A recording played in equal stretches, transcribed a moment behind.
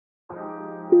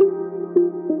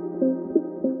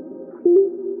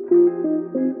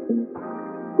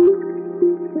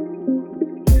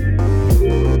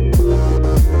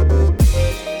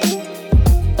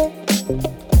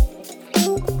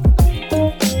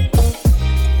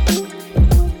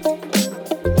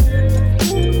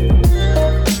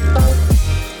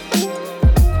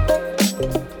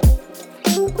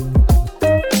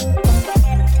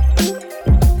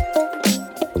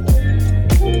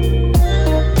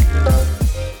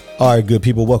All right, good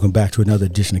people, welcome back to another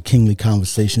edition of Kingly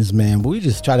Conversations, man. We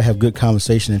just try to have good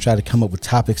conversation and try to come up with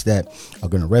topics that are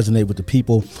going to resonate with the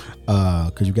people,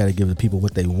 because you got to give the people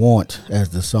what they want, as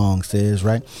the song says,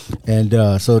 right? And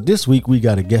so this week we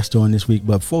got a guest on this week,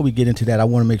 but before we get into that, I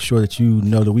want to make sure that you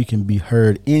know that we can be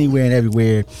heard anywhere and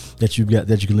everywhere that you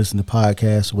can listen to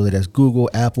podcasts, whether that's Google,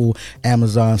 Apple,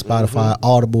 Amazon, Spotify,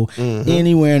 Audible,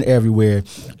 anywhere and everywhere.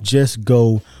 Just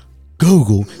go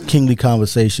Google Kingly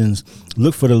Conversations.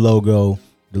 Look for the logo.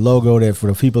 The logo that for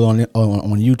the people on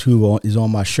YouTube is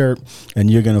on my shirt, and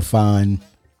you're gonna find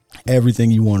everything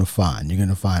you want to find. You're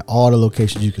gonna find all the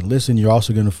locations you can listen. You're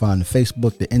also gonna find the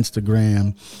Facebook, the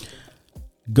Instagram.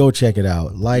 Go check it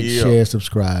out. Like, share,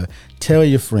 subscribe. Tell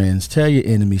your friends. Tell your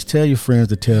enemies. Tell your friends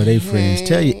to tell their friends.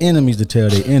 Tell your enemies to tell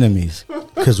their enemies.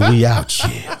 Cause we out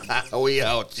here. We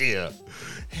out here.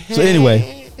 So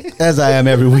anyway. As I am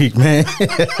every week, man.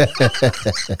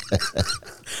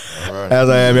 As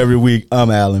I am every week, I'm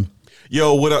Alan.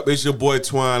 Yo, what up? It's your boy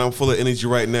Twine. I'm full of energy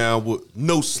right now with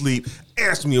no sleep.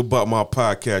 Ask me about my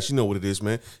podcast. You know what it is,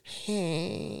 man.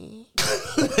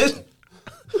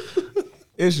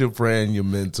 It's your friend, your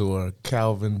mentor,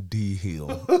 Calvin D.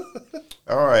 Hill.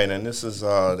 All right, and this is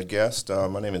the guest.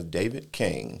 My name is David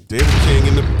King. David King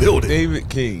in the building. David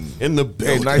King. In the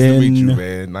Hey, building. nice to meet you,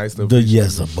 man. Nice to The meet you.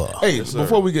 Yezebel. Hey, Yes, sir.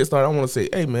 before we get started, I want to say,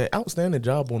 hey, man, outstanding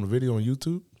job on the video on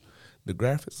YouTube, the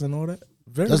graphics and all that.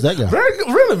 Very, That's that guy. Very good.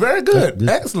 Really, very good.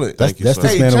 That's- Excellent. That's you, this sir.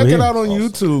 Hey, man check over it here. out on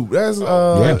YouTube. That's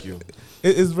Thank you.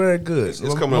 It's very good. It's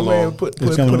My coming man along. put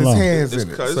It's coming his along. hands It's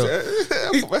in it. cause So,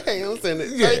 my hands in it.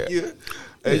 Yeah. Thank you.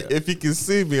 Hey, if you can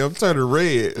see me, I'm turning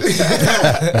red.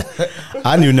 I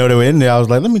didn't even know they were in there. I was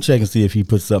like, let me check and see if he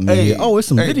put something in here. Oh, it's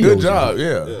some hey, videos. Good job.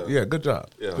 Yeah, good job.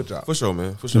 Yeah, Good job. For sure,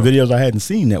 man. For Some sure. videos I hadn't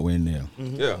seen that were in there.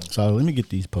 Yeah. So let me get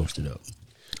these posted up.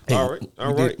 All right.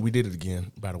 All right. We did it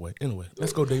again, by the way. Anyway,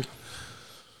 let's go, Dave.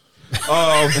 We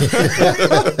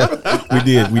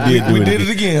did it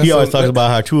again, He so always talks let-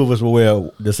 about how two of us will wear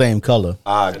the same color.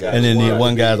 Got And then the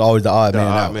one guy's always the odd man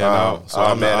out. Man out. So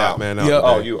I'm man the out. odd man out. Yeah.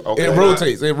 Oh, you okay? It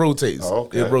rotates. It rotates. Oh,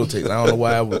 okay. It rotates. I don't know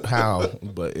why, how,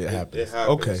 but it happens. It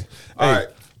happens. Okay. All Hey, right.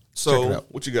 check it So out.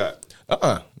 what you got?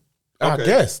 Our Okay.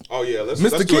 guest, Oh yeah, let's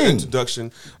Mr. do an King.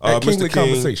 introduction. at Kingly Mr. King,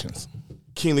 Conversations.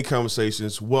 Kingly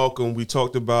Conversations. Welcome. We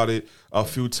talked about it a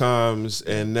few times,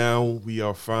 and now we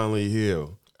are finally here.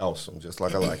 Awesome, just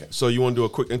like I like it. So you want to do a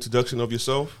quick introduction of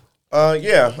yourself?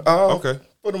 Yeah. Okay.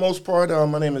 For the most part,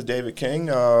 my name is David King,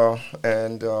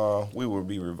 and we will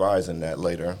be revising that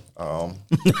later.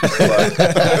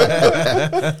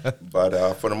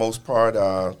 But for the most part,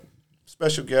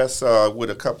 special guest with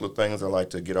a couple of things I like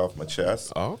to get off my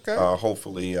chest. Okay.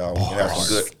 Hopefully,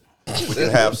 we can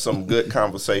have some good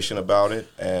conversation about it.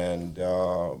 And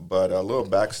but a little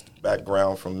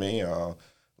background from me. I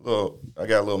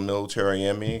got a little military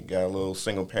in me. Got a little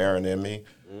single parent in me.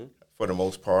 For the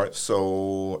most part,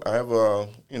 so I have a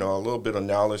little bit of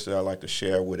knowledge that I like to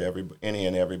share with any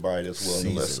and everybody that's willing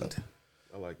to listen.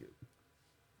 I like it.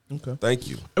 Okay. Thank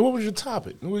you. And what was your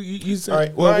topic? You said, All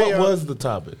right, well, my, what was the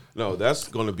topic? No, that's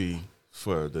going to be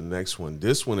for the next one.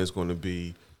 This one is going to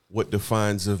be what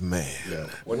defines a man. Yeah.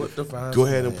 What defines Go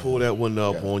ahead and man? pull that one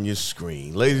up on your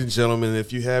screen. Ladies and gentlemen,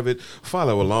 if you have it,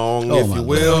 follow along, Oh, if my you God.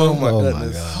 will. Oh, my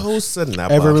goodness. God. Host and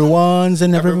Everyone's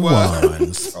and Everyone.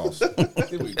 everyone's. Awesome.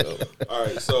 Here we go. All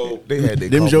right, so They had their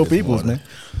Them coffee Joe this Peoples, morning.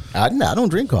 man. I don't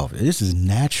drink coffee. This is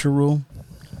natural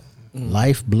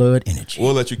lifeblood energy.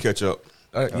 we'll let you catch up.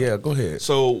 Yeah, go ahead.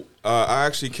 So I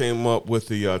actually came up with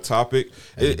the topic.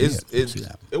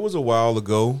 It was a while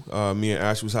ago. Me and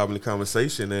Ashley was having a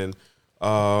conversation, and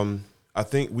I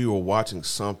think we were watching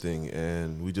something,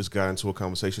 and we just got into a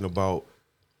conversation about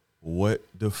what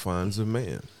defines a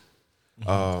man.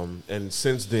 And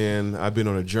since then, I've been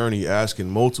on a journey asking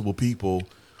multiple people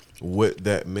what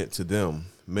that meant to them,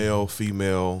 male,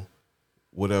 female,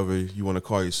 whatever you want to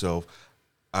call yourself.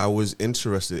 I was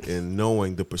interested in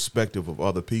knowing the perspective of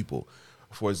other people.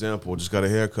 For example, just got a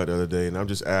haircut the other day, and I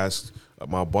just asked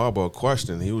my barber a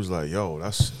question. He was like, "Yo,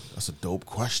 that's a dope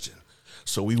question."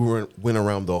 So we went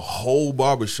around the whole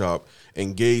barbershop,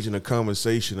 engaged in a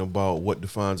conversation about what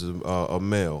defines a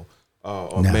male,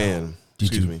 a man.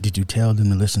 Did you tell them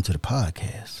to listen to the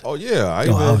podcast? Oh yeah,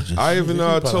 I even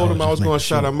told them I was going to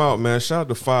shout them out, man. Shout out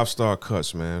to 5 Star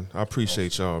Cuts, man. I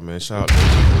appreciate y'all, man. Shout out to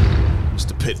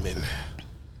Mr. Pittman.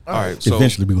 All right, so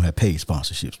eventually we're gonna have paid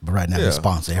sponsorships, but right now we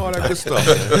sponsor all everybody.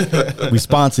 that good stuff. We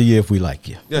sponsor you if we like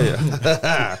you.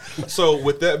 Yeah. So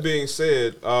with that being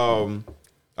said,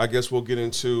 I guess we'll get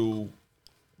into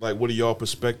like what are y'all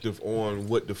perspective on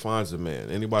what defines a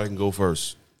man? Anybody can go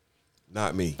first.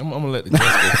 Not me. I'm gonna let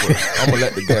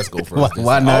the guest go first.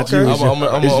 Why not you?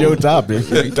 It's your topic.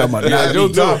 You talking about it's your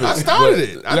topic. I started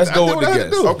it. Let's go with the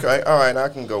guest. Okay, all right, I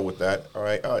can go with that. All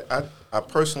right, I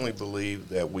personally believe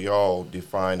that we all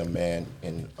define a man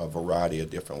in a variety of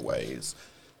different ways,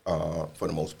 for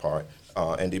the most part,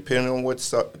 and depending on what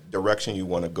direction you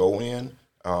want to go in.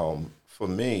 For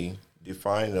me,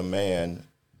 defining a man,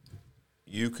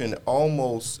 you can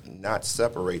almost not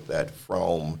separate that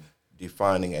from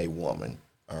defining a woman.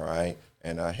 All right,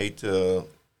 and I hate to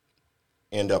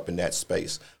end up in that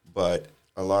space, but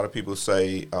a lot of people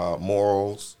say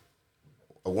morals.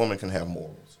 A woman can have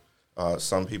morals.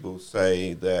 Some people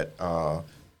say that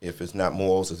if it's not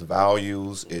morals, it's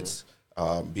values. It's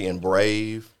being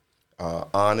brave,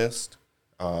 honest,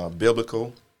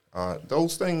 biblical.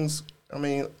 Those things, I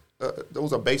mean,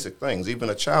 those are basic things.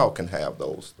 Even a child can have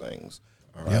those things,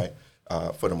 all right,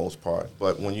 for the most part.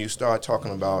 But when you start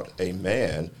talking about a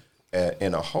man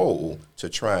in a whole to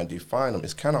try and define him,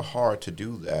 it's kind of hard to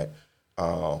do that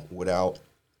without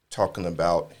talking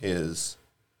about his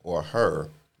or her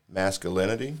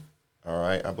masculinity. All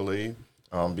right, I believe,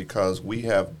 because we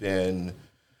have been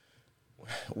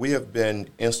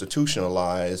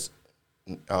institutionalized.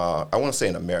 I want to say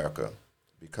in America,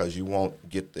 because you won't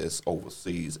get this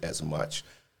overseas as much.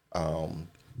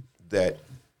 That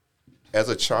as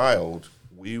a child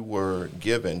we were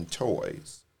given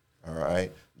toys, all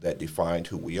right, that defined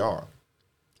who we are.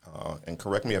 And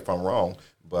correct me if I'm wrong,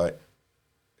 but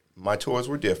my toys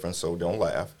were different, so don't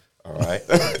laugh. All right.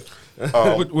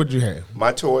 What'd you have?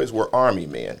 My toys were army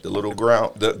men,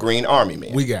 the green army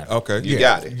men. We got it. Okay. You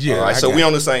got it. Yeah, all right. So we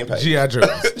on the same page. G.I. Joe.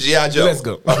 G.I. Joe. Let's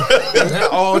go.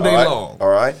 All day long. All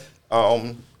right.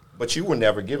 But you were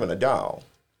never given a doll.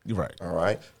 You're right. All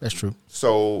right. That's true.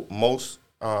 So most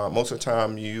of the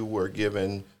time you were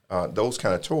given those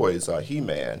kind of toys.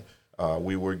 He-Man.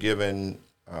 We were given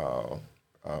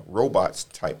robots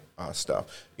type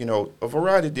stuff. You know, a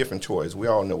variety of different toys. We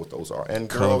all know what those are. And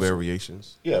Color girls,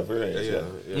 variations. yeah,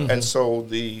 variations. Yeah. Mm-hmm. And so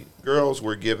the girls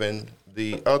were given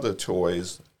the other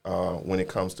toys when it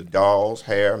comes to dolls,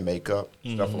 hair, makeup,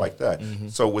 stuff like that. Mm-hmm.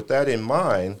 So with that in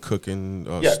mind, Cooking,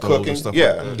 yeah, stoves cooking, and stuff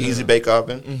yeah, like that. easy bake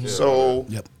oven. Mm-hmm. So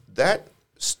Yep. that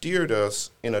steered us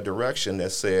in a direction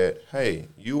that said, hey,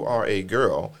 you are a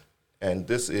girl and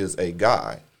this is a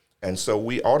guy. And so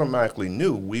we automatically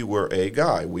knew we were a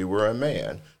guy, we were a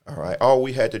man. All right. All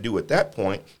we had to do at that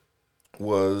point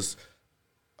was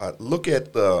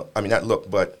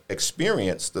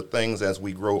experience the things as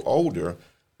we grow older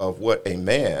of what a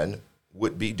man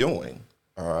would be doing.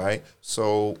 All right.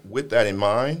 So with that in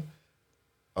mind,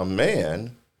 a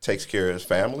man takes care of his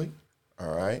family.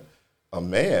 All right. A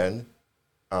man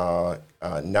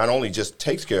not only just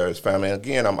takes care of his family, and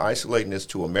again, I'm isolating this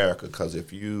to America because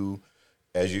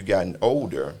as you've gotten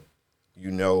older,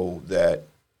 you know that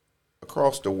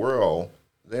across the world,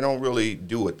 they don't really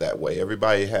do it that way.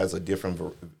 Everybody has a different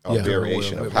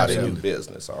variation of how they do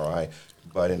business, all right?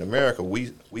 But in America,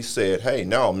 we said, hey,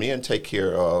 no, men take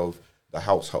care of the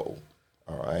household,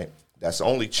 all right? That's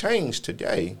only changed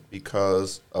today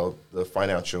because of the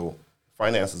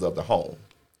finances of the home,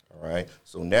 all right?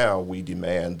 So now we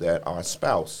demand that our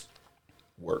spouse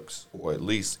works, or at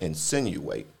least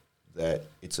insinuate that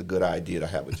it's a good idea to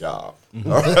have a job. and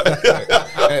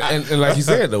like you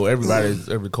said, though,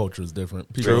 every culture is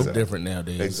different. People are different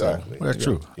nowadays. Exactly. Well, that's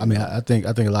true. I mean, I think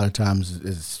a lot of times,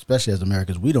 especially as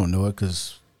Americans, we don't know it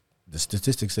because the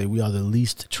statistics say we are the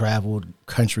least traveled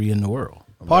country in the world.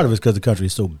 Part of it's because the country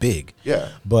is so big. Yeah.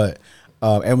 But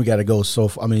and we got to go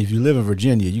I mean, if you live in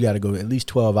Virginia, you got to go at least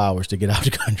 12 hours to get out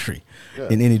of the country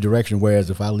in any direction. Whereas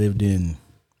if I lived in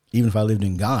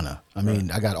Ghana, I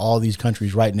mean, I got all these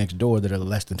countries right next door that are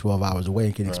less than 12 hours away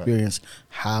and can experience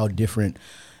how different,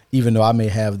 even though I may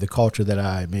have the culture that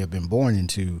I may have been born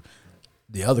into,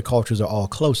 the other cultures are all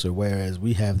closer, whereas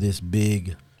we have this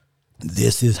big,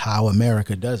 this is how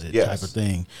America does it type of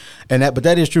thing. But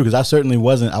that is true, because I certainly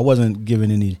wasn't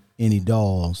given any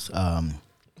dolls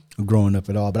growing up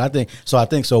at all. But I think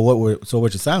what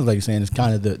it sounds like you're saying is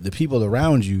kind of the people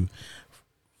around you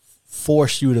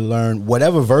force you to learn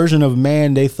whatever version of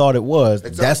man they thought it was.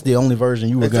 Exactly. That's the only version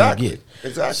you were going to get.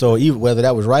 Exactly. So even whether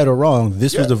that was right or wrong,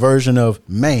 this was the version of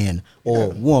man or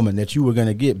woman that you were going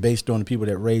to get based on the people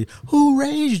that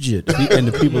raised you and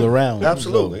the people around.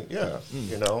 Absolutely, So,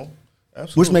 you know,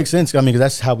 absolutely. which makes sense. I mean, 'cause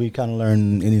that's how we kind of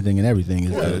learn anything and everything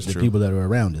is the people that are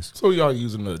around us. So y'all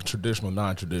using the traditional,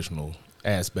 non-traditional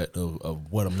aspect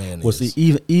of what a man Well, is.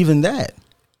 see, even that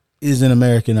is an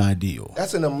American ideal.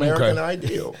 That's an American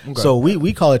ideal. Okay. So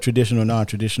we call it traditional,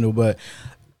 non-traditional, but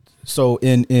so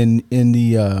in the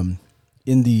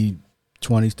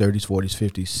 20s, 30s, 40s,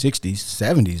 50s, 60s,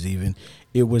 70s even,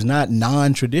 it was not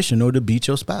non-traditional to beat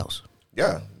your spouse.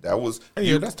 Yeah, that was.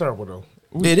 yeah, that's terrible though.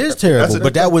 It is terrible,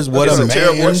 but that was what it's a a man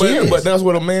terrible is. experience. But that's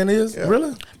what a man is,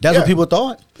 really. That's Yeah. what people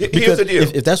thought. Here's Because the deal.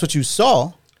 if that's what you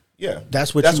saw, Yeah,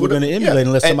 That's what you were gonna emulate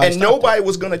unless and, somebody and stopped nobody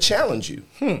was going to challenge you.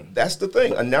 That's the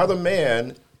thing. Another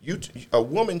man, a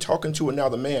woman talking to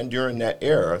another man during that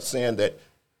era, saying that,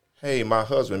 "Hey, my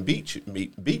husband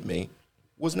beat me,"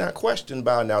 was not questioned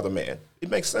by another man. It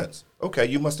makes sense. Okay,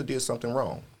 you must have did something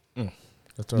wrong.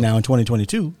 now in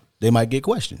 2022, they might get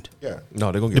questioned. Yeah.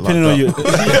 No, they're gonna get Depending locked on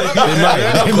up.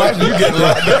 you, You get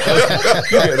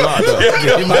locked up.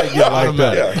 they might get locked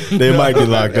up. They might get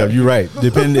locked up. You're right.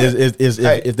 Depending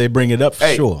if they bring it up, for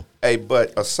sure. Hey,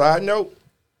 but a side note,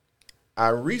 I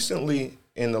recently,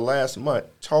 in the last month,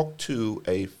 talked to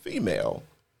a female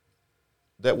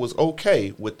that was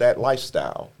okay with that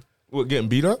lifestyle. What, getting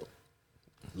beat up?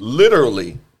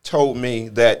 Literally told me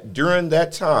that during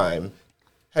that time,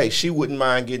 hey, she wouldn't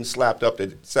mind getting slapped up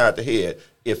the side of the head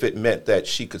if it meant that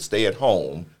she could stay at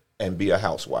home and be a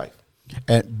housewife.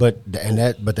 But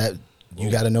that you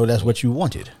got to know that's what you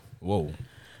wanted. Whoa.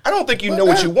 I don't think you know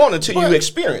what you want until you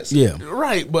experience it. Yeah.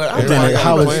 Right, but But then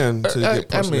how is plan to get I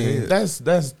punched in the mean, head. that's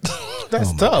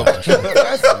tough.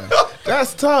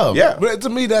 That's tough. Yeah. But to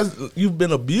me, that's you've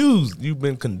been abused. You've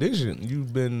been conditioned.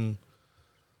 You've been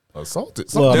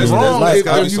assaulted. Well, Something's there's wrong gotta if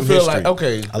be you some feel history. like,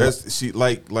 okay. That's, she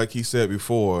like he said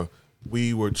before,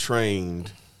 we were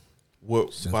trained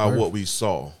by birth. what we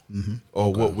saw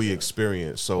or what we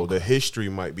experienced. So the history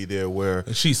might be there where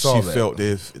And she saw that. felt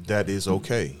if that is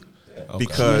okay.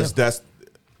 Because that's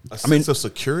a sense of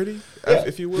security,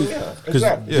 if you will. Yeah, Because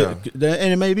exactly. Yeah.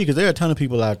 and it may be because there are a ton of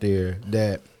people out there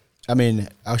that, I mean,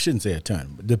 I shouldn't say a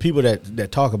ton, but the people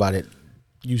that talk about it,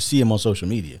 you see them on social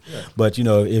media. But you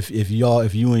know, if you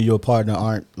and your partner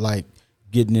aren't like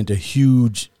getting into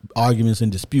huge arguments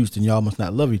and disputes, then y'all must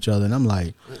not love each other. And I'm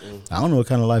like, I don't know what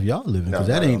kind of life y'all living, because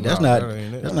that's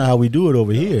not how we do it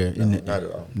over here. not at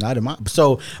all. Not in my.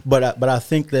 So, but I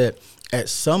think that at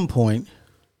some point,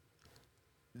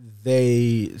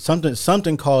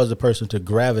 something caused a person to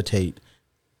gravitate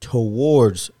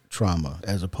towards trauma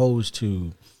as opposed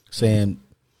to saying,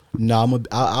 "No,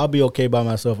 I'll be okay by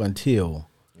myself until."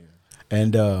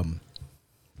 And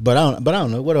but I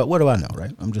don't know. What do I know,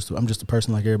 right? I'm just a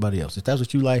person like everybody else. If that's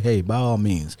what you like, hey, by all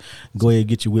means, go ahead,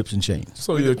 get your whips and chains.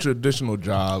 So your traditional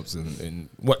jobs and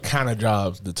what kind of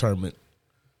jobs determined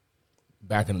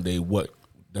back in the day what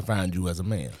defined you as a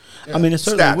man? I mean, it's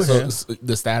certainly Status. would have.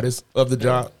 The status of the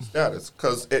job. Status.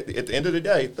 Because at the end of the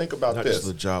day, think about Not this. just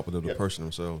the job, but the person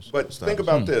themselves. But think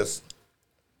about this.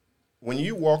 When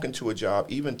you walk into a job,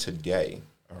 even today,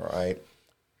 all right,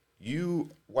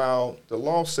 while the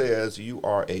law says you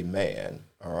are a man,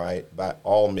 all right, by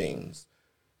all means,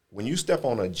 when you step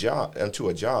on into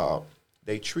a job,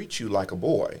 they treat you like a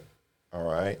boy, all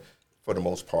right, for the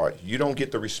most part. You don't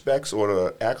get the respects or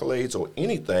the accolades or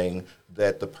anything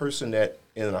that the person that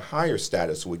in a higher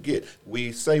status would get.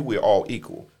 We say we're all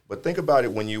equal, but think about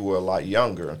it when you were a lot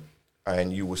younger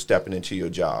and you were stepping into your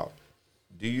job.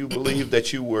 Do you believe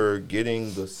that you were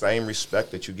getting the same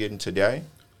respect that you're getting today?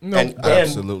 No,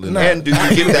 absolutely not. And do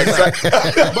you get that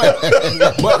same?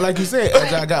 But like you said,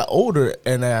 as I got older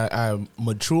and I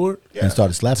matured, And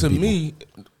started slapping to people. me,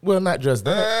 well, not just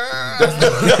that.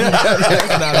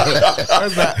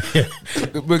 That's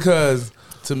not because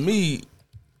to me,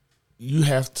 you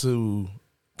have to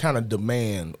kind of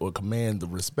demand or command the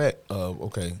respect of,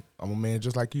 okay, I'm a man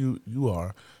just like you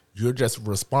are. You're just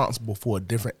responsible for a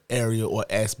different area or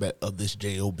aspect of this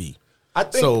job. I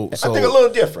think a little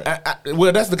different.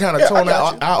 Well, that's the kind of Yeah, tone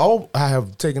I got I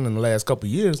have taken in the last couple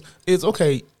of years. Is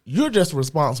okay. You're just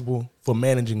responsible for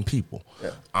managing people.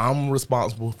 Yeah. I'm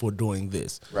responsible for doing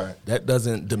this. Right. That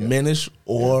doesn't diminish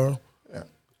or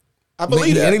I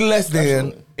believe make that. you any less than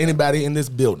Absolutely. anybody in this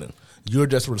building. You're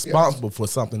just responsible for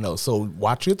something else. So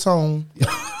watch your tone.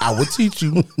 I will teach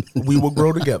you. We will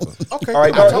grow together. Okay. All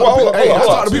right. I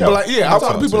talk to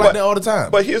people like that all the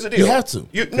time. But here's the deal. You have to.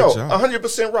 No, job.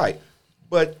 100% right.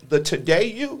 But the today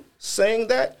you saying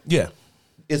that, Yeah.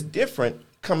 is different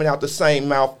coming out the same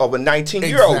mouth of a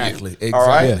 19-year-old. Exactly. All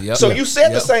right. Yep. So you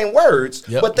said the same words,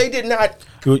 but they did not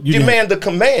demand the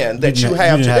command that you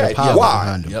have today.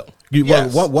 Why?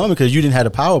 One, because you didn't have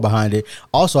the power behind it.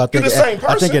 Also, I think You're the same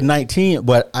person. I think at 19,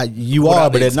 but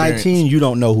but at 19, you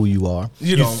don't know who you are.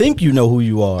 You think you know who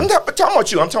you are. I'm not talking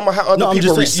about you. I'm talking about how other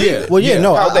people receive it. Well,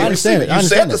 how I they understand receive it. You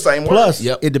said the same Plus,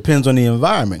 words. it depends on the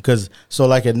environment. So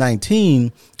like at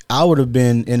 19, I would have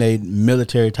been in a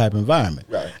military type environment.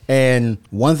 Right. And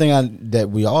one thing that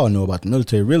we all know about the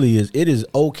military really is it is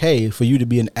okay for you to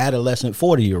be an adolescent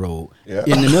 40-year-old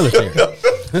in the military.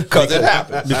 Because it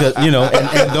happens. Because,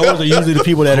 and those are usually the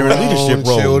people that are in leadership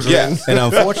roles. Yes. And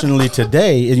unfortunately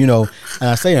today, and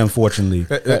I say unfortunately,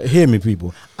 hear me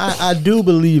people, I do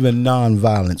believe in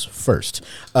nonviolence first.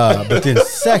 But then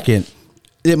second,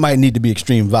 it might need to be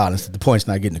extreme violence if the point's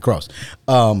not getting across.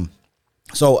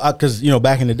 So, because,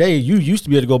 back in the day, you used to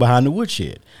be able to go behind the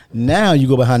woodshed. Now you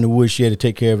go behind the woodshed to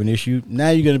take care of an issue. Now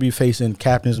you're going to be facing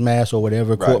captain's mass or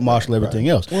whatever, court martial, everything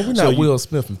else. Well, we're not Will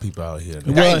Smith and people out here.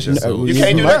 You can't do that.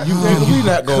 We're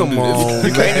not going to do this.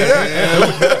 You can't do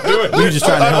that. You're just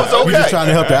trying to help. We're just trying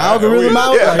to help the algorithm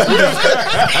out. Like,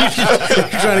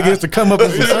 you're trying to get us to come up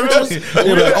with some searches.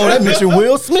 You're like, oh, that mentioned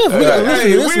Will Smith. We got to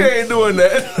listen to this. We ain't doing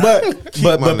that.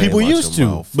 But people used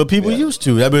to. But people used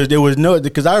to. There was no,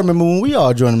 because I remember when we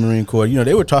all joined the Marine Corps.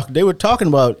 They were talking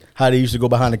about how they used to go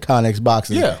behind the Connex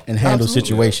boxes and handle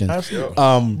situations. Absolutely.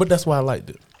 But that's why I liked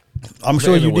it. I'm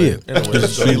sure you did.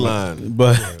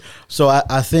 But so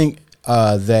I think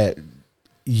that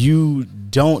you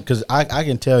don't, because I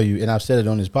can tell you, and I've said it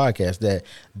on this podcast, that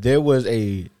there was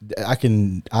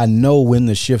I know when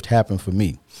the shift happened for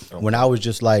me. When I was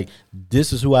just like,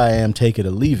 this is who I am, take it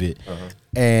or leave it.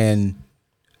 And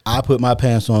I put my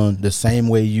pants on the same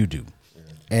way you do.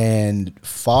 And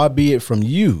far be it from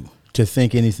you to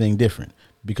think anything different,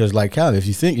 because like Calvin, if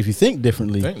you think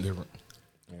differently,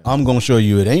 I'm gonna show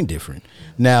you it ain't different.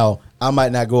 Now I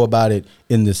might not go about it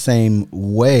in the same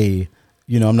way.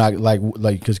 I'm not like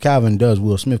because Calvin does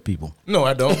Will Smith people. No,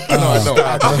 I don't. See,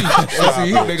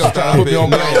 they gonna try to put me on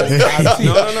blast.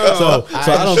 So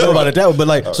I don't go about it that way. But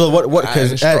like, so what?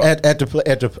 Because at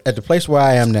the place where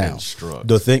I am now,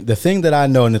 the thing that I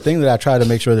know and the thing that I try to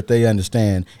make sure that they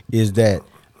understand is that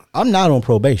I'm not on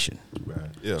probation. Right.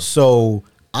 Yeah. So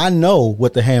I know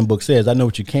what the handbook says. I know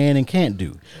what you can and can't do.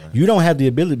 Right. You don't have the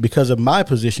ability, because of my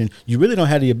position, you really don't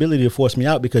have the ability to force me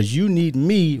out, because you need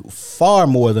me far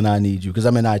more than I need you, because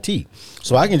I'm in IT.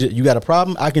 So you got a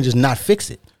problem, I can just not fix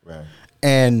it. Right.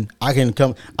 And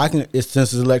since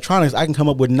it's electronics, I can come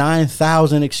up with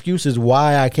 9,000 excuses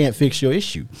why I can't fix your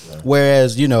issue. Right.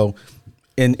 Whereas, in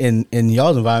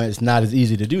y'all's environment, it's not as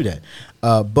easy to do that.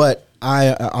 But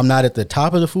I'm not at the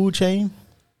top of the food chain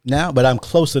now, but I'm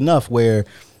close enough where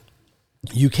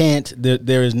you can't.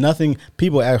 There is nothing.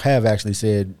 People have actually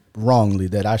said wrongly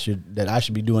that I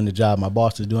should be doing the job my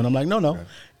boss is doing. I'm like, no. Right.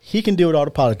 He can deal with all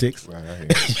the politics. Right,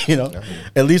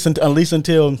 at least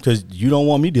until, because you don't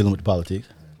want me dealing with the politics.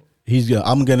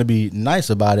 I'm going to be nice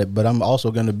about it, but I'm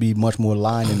also going to be much more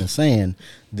line in the sand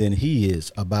than he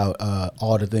is about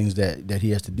all the things that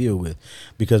he has to deal with,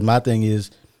 because my thing is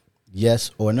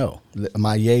yes or no.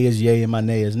 My yay is yay and my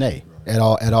nay is nay at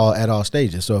all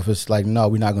stages. So if it's like, no,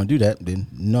 we're not going to do that, then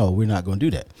no, we're not going to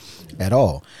do that at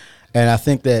all. And I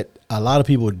think that a lot of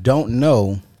people don't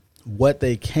know what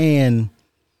they can,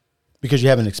 because you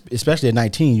haven't, especially at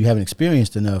 19, you haven't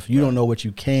experienced enough. You don't know what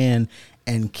you can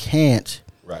and can't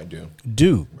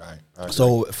do. Right.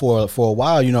 So for a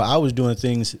while, I was doing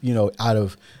things, out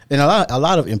of, and a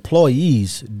lot of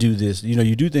employees do this.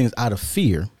 You do things out of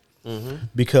fear. Mm-hmm.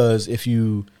 Because if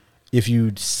you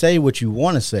say what you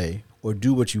want to say or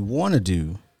do what you want to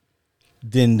do,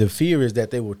 then the fear is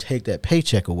that they will take that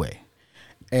paycheck away.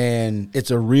 And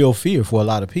it's a real fear for a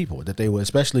lot of people that they will,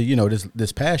 especially,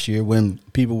 this past year when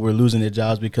people were losing their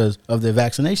jobs because of their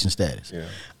vaccination status. Yeah.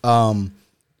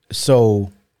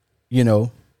 So,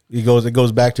 it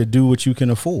goes back to do what you can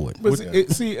afford. But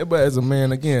as a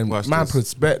man, again, my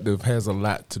perspective has a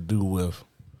lot to do with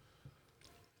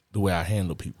the way I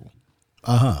handle people.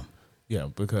 Yeah,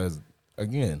 because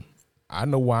again, I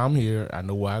know why I'm here. I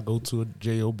know why I go to a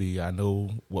job. I know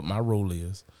what my role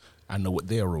is. I know what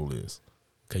their role is.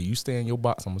 Okay, you stay in your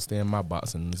box, I'm gonna stay in my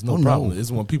box, and there's no problem.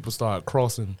 It's when people start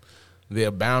crossing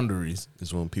their boundaries.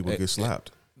 It's when people get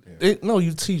slapped.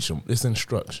 You teach them. It's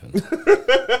instruction.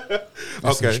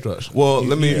 Instruction. Well,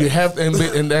 you have to,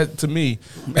 and that, to me,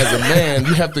 as a man,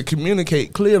 you have to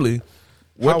communicate clearly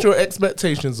what your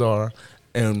expectations are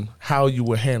and how you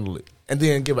will handle it, and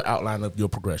then give an outline of your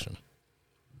progression.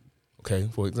 Okay,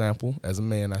 for example, as a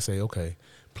man, I say, okay,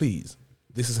 please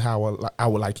this is how I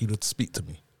would like you to speak to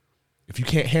me. If you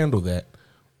can't handle that,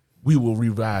 we will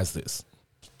revise this.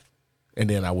 And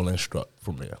then I will instruct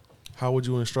from there. How would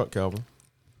you instruct, Calvin?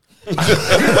 I'm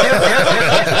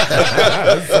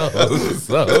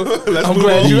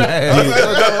glad you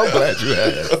asked.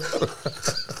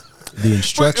 The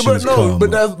instructions come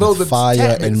those with are fire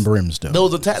tactics. and brimstone.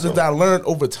 Those are tactics that I learned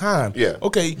over time. Yeah.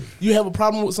 Okay, you have a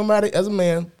problem with somebody as a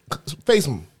man, face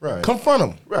them. Right. Confront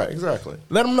them. Right, exactly.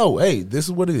 Let them know, hey, this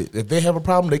is what it is. If they have a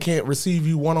problem, they can't receive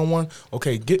you one-on-one,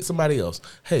 okay, get somebody else.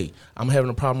 Hey, I'm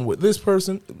having a problem with this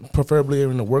person, preferably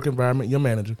in the work environment, your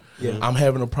manager. Yeah. I'm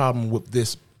having a problem with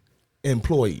this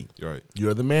employee. Right.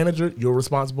 You're the manager. You're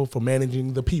responsible for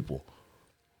managing the people.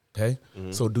 Okay?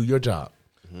 So do your job.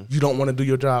 You don't want to do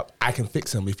your job, I can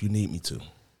fix him if you need me to.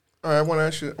 All right, I want to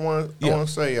ask you. I want to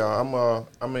say I'm a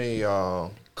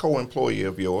co-employee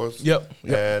of yours. Yep.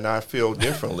 And I feel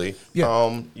differently.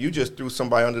 Yeah. You just threw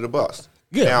somebody under the bus.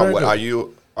 Yeah, Now, very what good.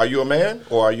 are you a man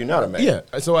or are you not a man? Yeah.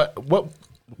 So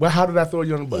how did I throw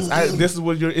you on the bus? This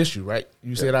was your issue, right?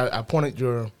 You said I pointed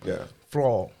your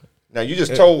flaw. Now you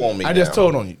just told on me. I just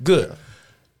told on you. Good. Yeah.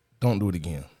 Don't do it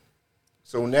again.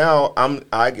 So now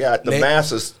I got the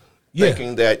masses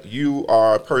thinking that you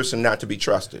are a person not to be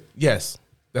trusted. Yes,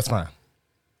 that's fine.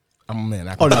 I'm a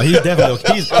man. Oh no, he's definitely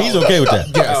okay. He's okay with that.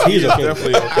 Yes, he's okay.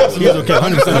 Definitely okay. He's okay.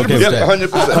 100% okay with that.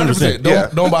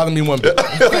 100%. Don't bother me one bit.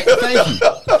 Thank you.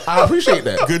 I appreciate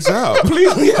that. Good job.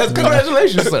 Please, yes,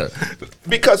 congratulations, sir.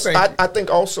 Because I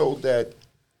think also that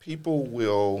people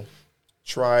will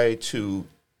try to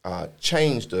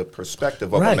change the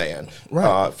perspective of a man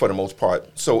for the most part.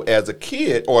 So as a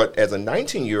kid or as a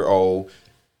 19-year-old,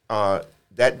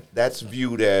 that's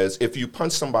viewed as, if you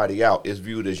punch somebody out, it's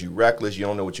viewed as you reckless, you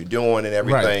don't know what you're doing and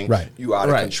everything. Right. You out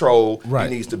of control. Right.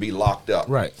 He needs to be locked up.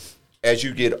 Right. As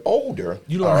you get older,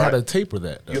 You learn how to taper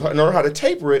that. you learn how to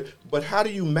taper it, but how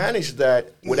do you manage that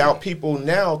without people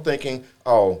now thinking,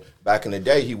 oh, back in the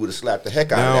day he would have slapped the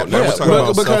heck out of that Now we're person?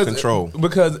 talking about self-control.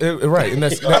 Because right, and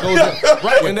that goes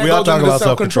right, and that We all goes talking into about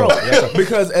self-control. self-control.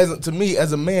 Because to me,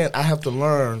 as a man, I have to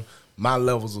learn my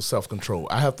levels of self-control.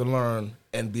 I have to learn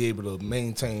and be able to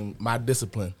maintain my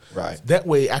discipline. Right. That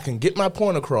way I can get my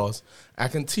point across, I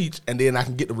can teach, and then I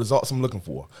can get the results I'm looking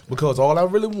for. Because all I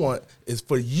really want is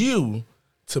for you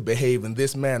to behave in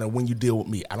this manner when you deal with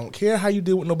me. I don't care how you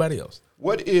deal with nobody else.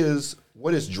 What is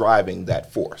driving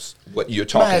that force? What you're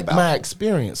talking about? My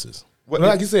experiences.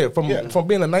 Like you said, from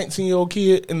being a 19-year-old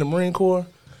kid in the Marine Corps,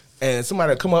 and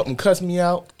somebody come up and cuss me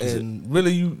out, and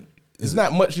really there's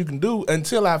not much you can do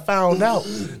until I found out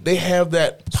they have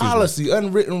that policy,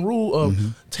 unwritten rule of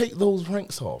take those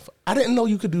ranks off. I didn't know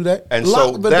you could do that. And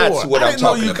Lock so the that's door. what I'm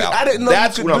talking about. I didn't know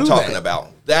that's you could what I'm do talking that. about.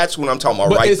 That's what I'm talking about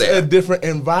But right it's there. a different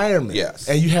environment. Yes.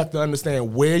 And you have to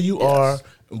understand where you are,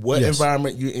 what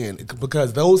environment you're in.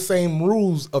 Because those same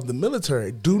rules of the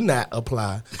military do not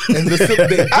apply. And the they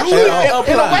do not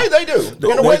apply. In a way they do.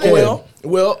 In a way they do.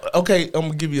 Well, okay, I'm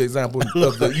going to give you an example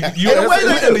of the in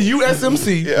the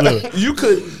USMC. You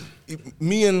could,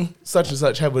 me and such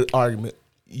have an argument.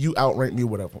 You outrank me,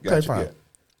 whatever. Okay, Gotcha, fine. yeah.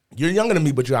 You're younger than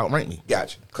me, but you outrank me.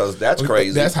 Gotcha. Because that's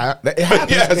crazy. That's how it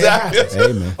happens. Yeah, exactly. It happens.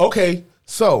 Hey, man. Okay,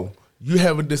 so you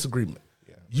have a disagreement.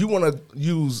 Yeah. You want to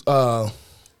use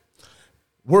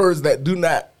words that do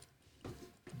not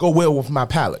go well with my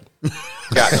palate.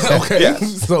 Gotcha. Okay,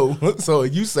 Yes. so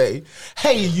you say,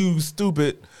 "Hey, you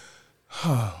stupid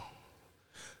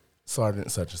Sergeant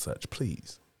such and such,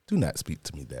 please do not speak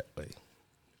to me that way."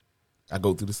 I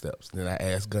go through the steps. Then I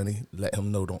ask Gunny, let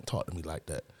him know, don't talk to me like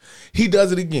that. He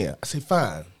does it again. I say,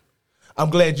 fine. I'm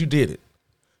glad you did it.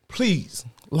 Please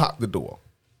lock the door.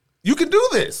 You can do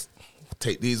this.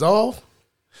 Take these off.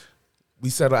 We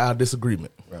settle our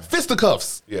disagreement. Right.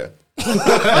 Fisticuffs. Yeah. You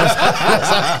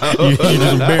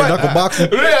just bare knuckle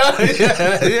boxing.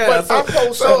 Yeah. But I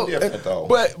pose something different, though.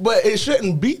 But it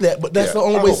shouldn't be that. But that's the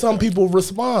only way some people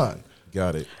respond.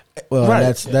 Got it. Well,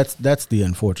 Right. that's the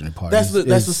unfortunate part. That's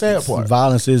the sad part.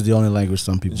 Violence is the only language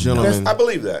some people know. Gentlemen, I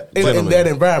believe that. In that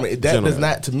environment, that does Gentlemen.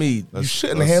 not, to me, you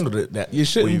shouldn't have handled it that. You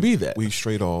shouldn't be that. We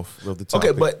straight off of the topic.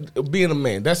 Okay, but being a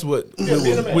man, that's what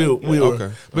we'll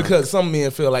Okay. because some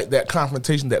men feel like that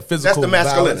confrontation, that physical That's the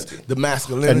masculinity. violence, the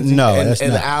masculinity. No, that's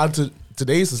not. our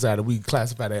today's society, we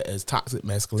classify that as toxic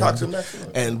masculinity. Toxic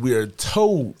masculinity. And we're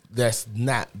told that's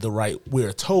not the right.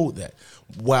 We're told that.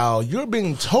 While you're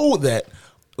being told that,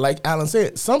 like Alan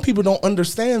said, some people don't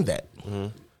understand that.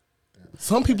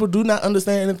 Some people do not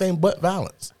understand anything but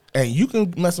violence. And you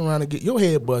can mess around and get your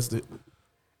head busted.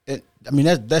 I mean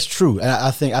that's true, and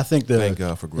I think Thank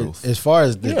God for growth. As far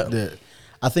as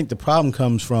I think the problem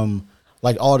comes from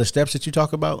like all the steps that you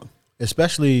talk about,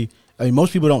 especially. I mean,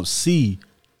 most people don't see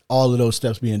all of those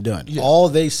steps being done. All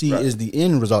they see is the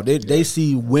end result. They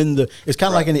see when it's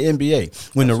kind of like in the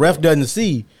NBA when the ref doesn't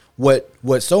see what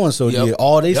so and so did.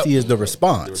 All they see is the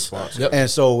response. And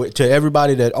so to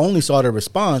everybody that only saw the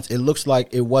response, it looks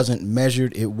like it wasn't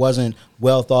measured, it wasn't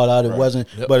well thought out, it wasn't.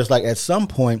 But it's like at some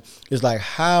point, it's like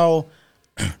how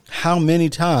many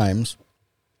times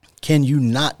can you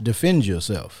not defend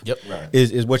yourself?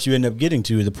 Is what you end up getting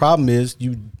to. The problem is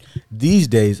these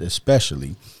days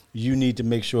especially, you need to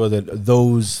make sure that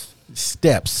those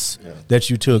steps that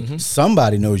you took,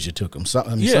 somebody knows you took them.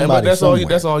 But that's all.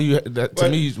 To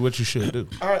me, is what you should do.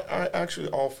 I actually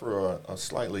offer a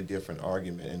slightly different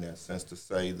argument in that sense to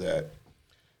say that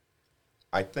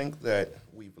I think that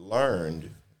we've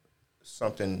learned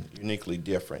something uniquely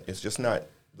different. It's just not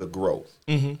the growth.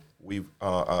 We've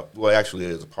well, actually,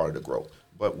 it is a part of the growth,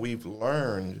 but we've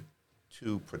learned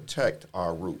to protect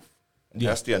our roof. And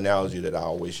that's the analogy that I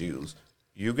always use.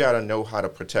 You got to know how to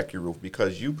protect your roof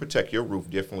because you protect your roof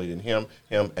differently than him,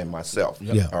 and myself.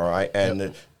 All right,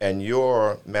 and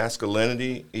your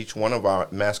masculinity, each one of our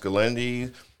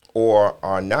masculinities or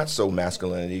our not so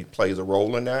masculinity plays a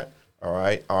role in that. All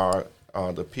right,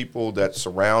 the people that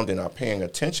surround and are paying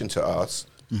attention to us.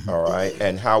 All right,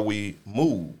 and how we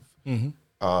move.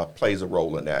 Plays a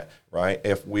role in that, right?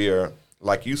 If we're,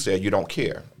 like you said, you don't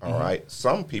care, all right?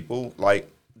 Some people,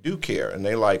 do care, and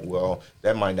they well,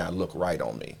 that might not look right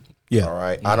on me, all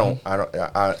right? I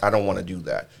don't want to do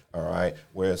that, all right?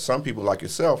 Whereas some people like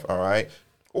yourself, all right?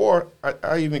 Or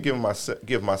I even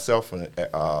give myself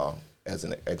as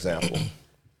an example.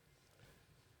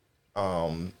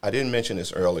 I didn't mention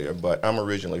this earlier, but I'm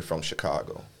originally from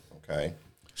Chicago, okay?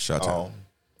 Shut up.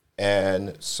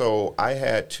 And so I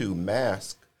had to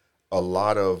mask a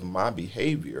lot of my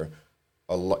behavior,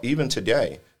 even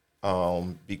today,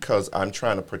 because I'm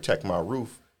trying to protect my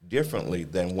roof differently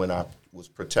than when I was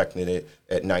protecting it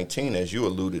at 19, as you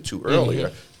alluded to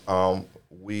earlier.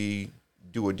 We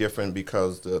do it different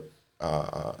because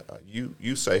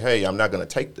you say, hey, I'm not going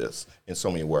to take this in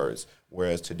so many words,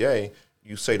 whereas today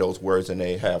you say those words and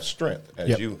they have strength,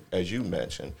 as you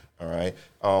mentioned, all right?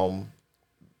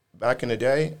 Back in the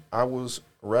day, I was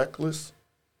reckless.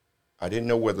 I didn't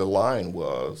know where the line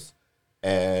was,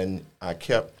 and I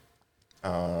kept,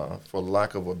 for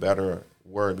lack of a better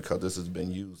word, because this has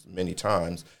been used many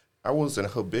times, I was an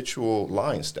habitual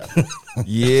line stepper.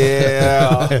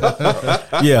 Yeah.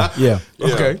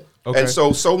 Okay. And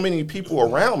so many people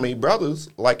around me, brothers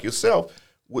like yourself,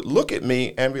 would look at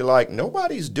me and be like,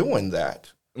 nobody's doing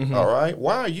that. All right?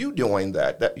 Why are you doing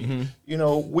that? You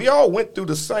know, we all went through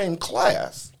the same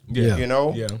class. You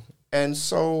know? And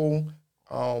so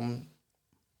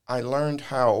I learned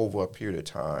how, over a period of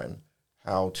time,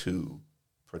 how to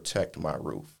protect my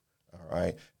roof, all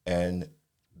right? And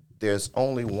there's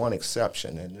only one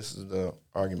exception, and this is the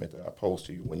argument that I posed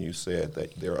to you when you said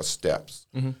that there are steps,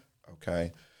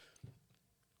 okay?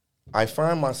 I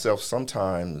find myself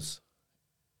sometimes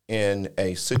in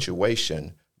a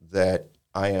situation that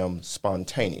I am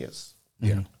spontaneous,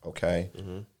 okay?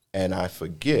 And I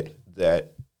forget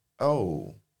that,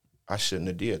 oh, I shouldn't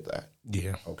have did that.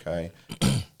 Okay.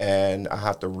 And I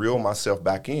have to reel myself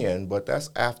back in, but that's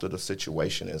after the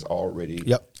situation is already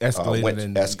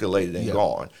escalated and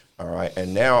gone. All right.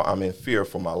 And now I'm in fear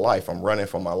for my life. I'm running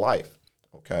for my life.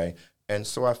 Okay. And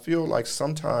so I feel like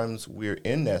sometimes we're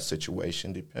in that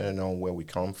situation, depending on where we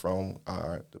come from,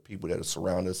 the people that have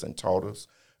surrounded us and taught us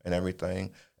and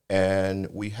everything. And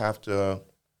we have to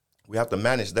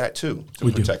manage that too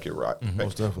to protect your right.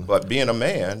 Most definitely. But being a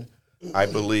man, I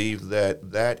believe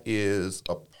that is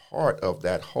a part of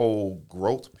that whole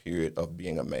growth period of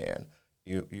being a man.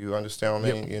 You understand what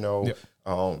I mean? You know,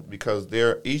 because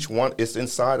it's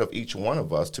inside of each one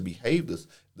of us to behave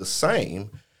the same,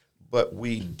 but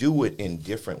we do it in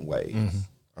different ways.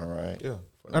 All right. Yeah.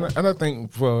 And I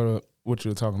think for what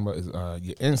you're talking about is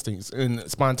your instincts in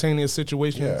spontaneous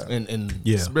situations and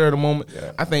the spur of the moment.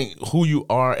 I think who you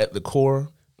are at the core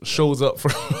shows up for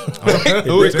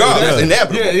regardless,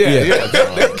 inevitable.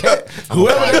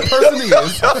 Whoever that person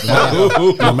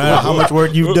is, no matter how much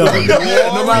work you've done,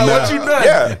 no matter what you've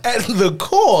done, at the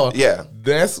core,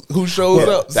 that's who shows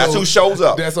up. That's who shows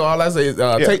up. That's all I say is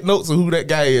take notes of who that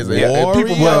guy is. And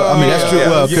people, that's true.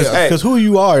 Well, because who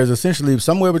you are is essentially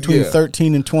somewhere between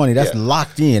 13 and 20. That's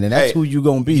locked in, and that's who you're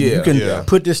gonna be. You can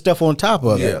put this stuff on top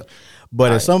of it.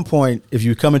 But at some point, if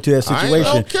you come into that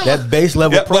situation, that base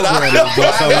level program is going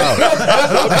to come out.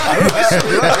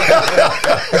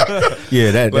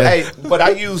 But I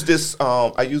use this.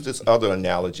 I use this other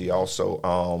analogy also.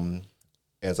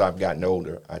 as I've gotten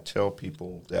older, I tell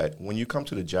people that when you come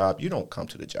to the job, you don't come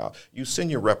to the job. You send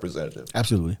your representative.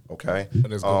 Absolutely. Okay?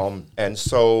 And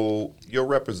so your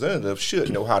representative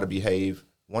should know how to behave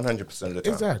 100% of the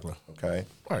time. Exactly. Okay?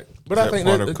 Right. But Is I that think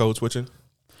part of code switching?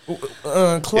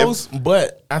 Close,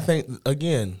 but I think,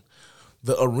 again,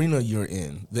 the arena you're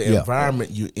in, the environment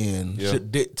you're in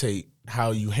should dictate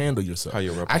how you handle yourself. How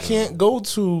you I can't go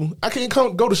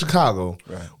to Chicago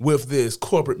with this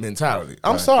corporate mentality.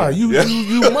 I'm sorry, you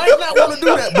might not want to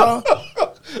do that, bro.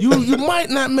 You might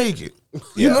not make it.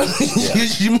 You know.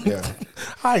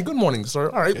 Hi, good morning, sir.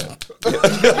 All right.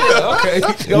 Okay.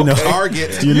 You know,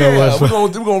 Target. You know what? We're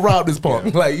gonna rob this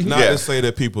punk. Like, Not to say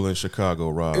that people in Chicago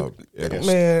rob.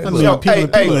 man. I mean,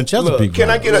 people in Chesapeake. Can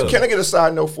I get a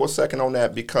side note for a second on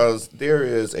that? Because there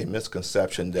is a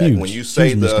misconception that when you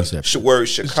say the word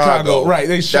Chicago, right?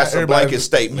 That's a blanket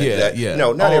statement.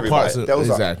 No, not all everybody. Those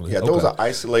exactly. those are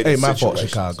isolated my fault, situations.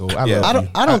 Chicago.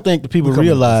 I don't think the people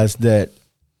realize that,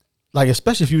 like,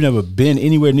 especially if you've never been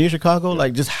anywhere near Chicago,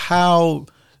 like just how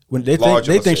when they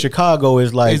think Chicago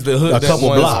is like the hood, a couple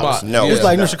blocks. Spot. No, it's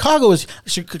like no.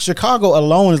 Chicago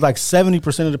alone is like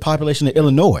 70% of the population of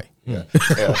Illinois.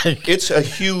 It's a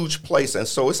huge place, and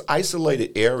so it's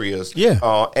isolated areas.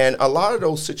 And a lot of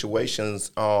those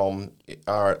situations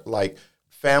are like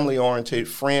family-oriented,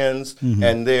 friends,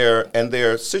 and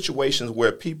they're situations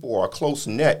where people are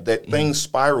close-knit, that things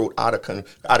spiraled out of control.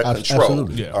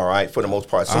 Absolutely. All right, for the most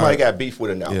part. Somebody got beef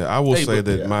with another. Yeah, I will say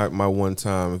that my one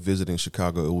time visiting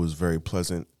Chicago, it was very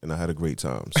pleasant, and I had a great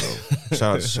time. So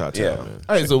shout out to Chi-Town, man.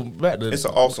 All right, so back to It's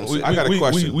an awesome city. I got a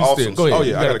question. Go ahead. Oh,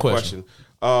 yeah, I got a question.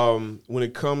 When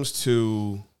it comes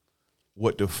to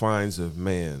what defines a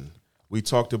man, we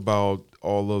talked about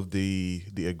all of the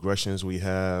aggressions we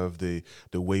have, the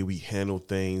way we handle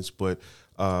things, but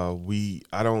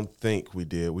I don't think we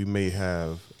did. We may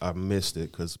have. I missed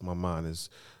it because my mind is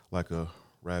like a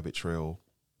rabbit trail.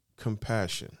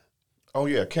 Compassion. Oh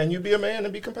yeah, can you be a man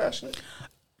and be compassionate?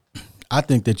 I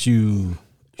think that you.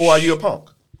 Or are you a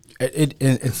punk?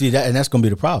 And see that, and that's going to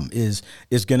be the problem. Is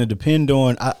it's going to depend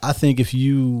on. I think it's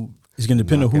going to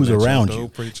depend on who's around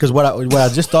you. Because what I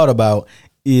just thought about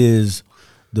is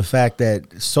the fact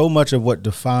that so much of what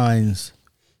defines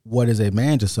what is a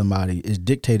man to somebody is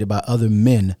dictated by other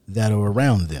men that are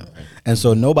around them. And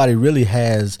so nobody really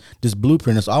has this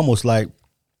blueprint. It's almost like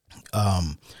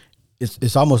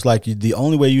it's almost like the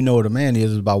only way you know what a man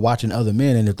is by watching other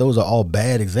men. And if those are all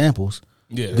bad examples,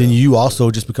 then you also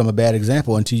just become a bad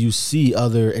example until you see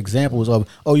other examples of,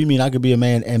 oh, you mean I could be a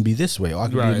man and be this way, or I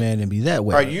could be a man and be that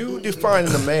way. Are you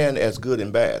defining a man as good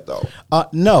and bad, though?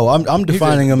 No, I'm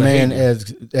defining a man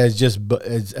as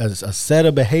a set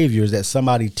of behaviors that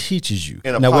somebody teaches you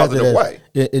in a positive way.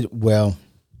 It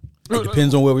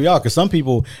depends on where we are, because some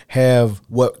people have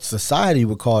what society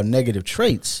would call negative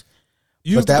traits.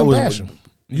 Use that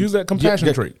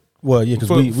compassion trait. Well, yeah,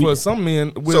 because for some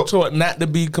men, we're taught not to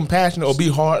be compassionate or be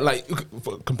hard. Like,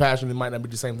 compassion, it might not be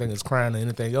the same thing as crying or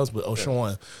anything else, but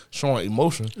showing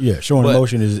emotion. Yeah, showing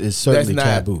emotion is certainly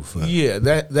taboo.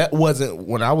 That wasn't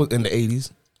when I was in the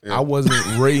 80s. Yeah. I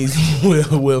wasn't raised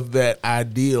with that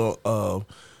ideal of,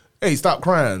 hey, stop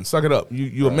crying, suck it up.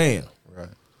 You're a man. Right.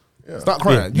 Yeah. Stop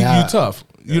crying. You tough.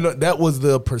 Yeah. You know, that was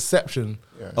the perception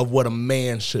of what a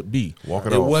man should be.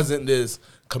 It wasn't this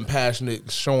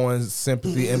compassionate, showing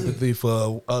sympathy, empathy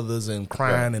for others, and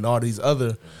crying and all these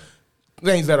other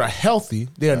things that are healthy.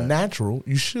 They're natural.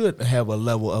 You should have a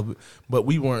level of it, but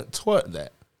we weren't taught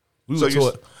that. We were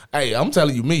taught, hey, I'm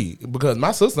telling you me, because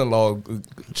my sister-in-law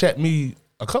checked me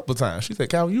a couple of times. She said,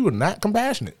 Calvin, you are not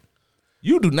compassionate.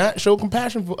 You do not show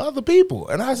compassion for other people.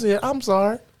 And I said, I'm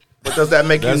sorry. But does that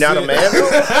make you not a man?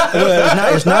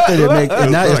 Well, it's not that it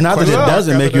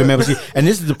doesn't make you a man. But see, and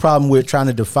this is the problem with trying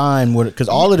to define what, because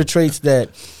all of the traits that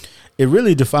it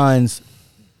really defines,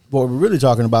 what we're really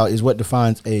talking about is what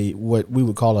defines what we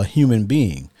would call a human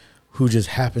being who just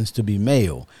happens to be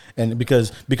male. And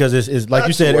because it's like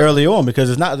you said early on, because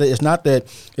it's not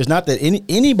that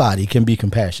anybody can be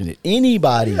compassionate.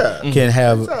 Anybody can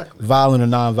have violent or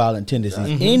nonviolent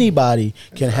tendencies. Anybody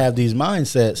can have these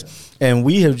mindsets. And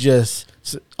we have just,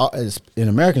 in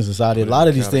American society, a lot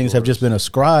of these things have just been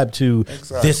ascribed to.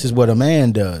 This is what a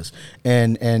man does.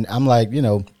 And I'm like,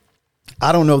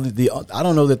 I don't know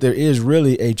that there is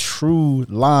really a true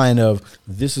line of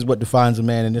this is what defines a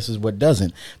man and this is what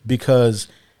doesn't, because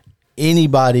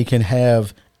anybody can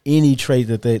have any trait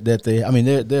that they I mean,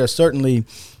 there are certainly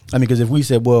I mean, because if we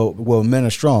said, well, men are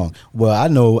strong. Well, I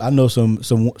know some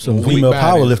female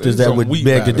powerlifters that would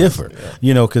beg to differ. Yeah.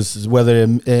 You know, because whether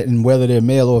they're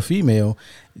male or female,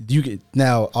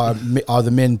 are the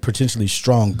men potentially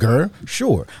stronger?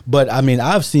 Sure, but I mean,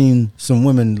 I've seen some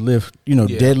women lift,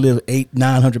 deadlift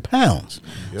 800-900 pounds.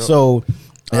 Yep. So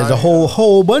there's a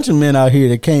whole bunch of men out here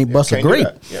that can't bust a grape.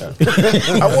 Yeah.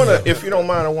 I want to, if you don't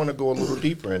mind, I want to go a little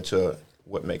deeper into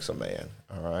what makes a man.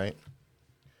 All right.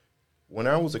 When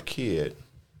I was a kid,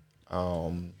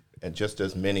 and just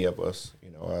as many of us,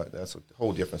 that's a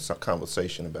whole different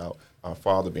conversation about our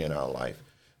father being in our life.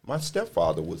 My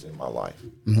stepfather was in my life,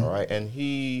 all right, and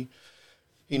he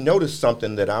noticed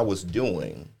something that I was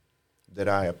doing that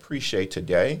I appreciate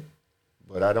today,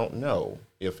 but I don't know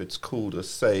if it's cool to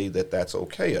say that that's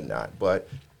okay or not. But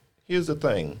here's the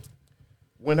thing.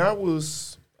 When I want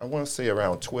to say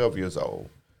around 12 years old,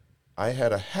 I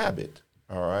had a habit,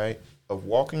 all right, of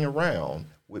walking around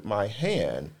with my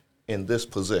hand in this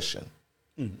position,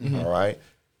 all right?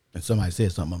 And somebody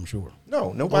said something, I'm sure.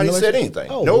 No, nobody said anything.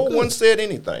 No one said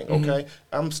anything, okay?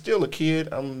 I'm still a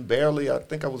kid. I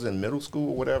think I was in middle school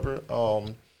or whatever,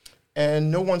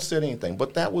 and no one said anything.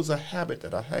 But that was a habit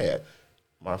that I had.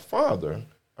 My father,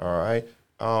 all right,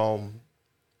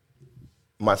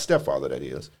 my stepfather, that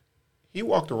is, he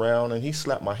walked around and he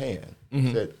slapped my hand.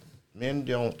 He said, men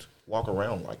don't walk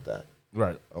around like that.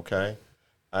 Right. Okay.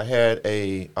 I had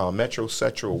a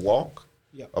metrosexual walk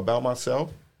about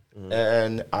myself,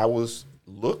 and I was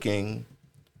looking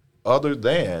other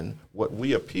than what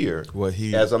we appear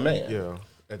as a man. Yeah.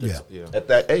 At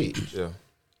that age. Yeah.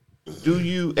 Do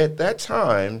you, at that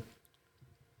time,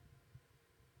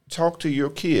 talk to your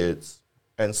kids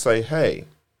and say, hey,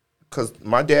 because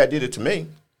my dad did it to me,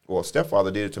 or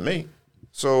stepfather did it to me,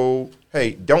 so,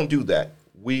 hey, don't do that.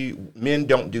 Men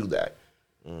don't do that.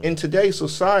 In today's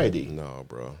society. No,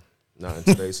 bro. Not in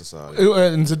today's society.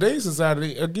 In today's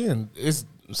society, again, it's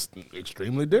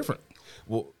extremely different.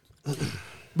 Well,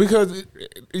 because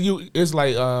it's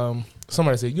like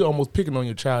somebody said, you're almost picking on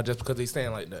your child just because they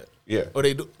stand like that. Yeah. Or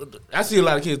they do. I see a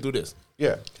lot of kids do this.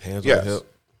 Yeah. Hands on the hip.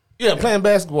 Yeah, playing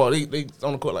basketball, they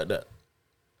on the court like that.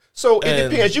 So it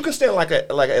depends. You can stand like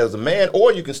as a man,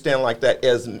 or you can stand like that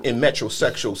as in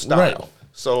metrosexual style. Right.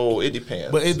 So it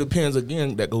depends. But it depends,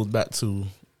 again, that goes back to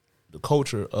the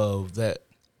culture of that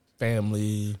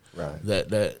family, right.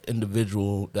 that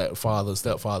individual, that father,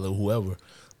 stepfather, whoever,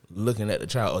 looking at the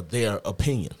child, or their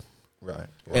opinion. Right.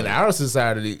 In our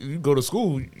society, you go to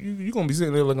school, you're going to be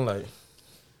sitting there looking like,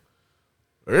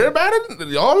 everybody,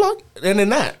 y'all look, and they're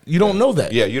not. You don't know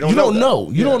that. Yeah, you don't know.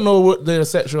 You don't know what their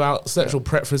sexual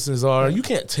preferences are. You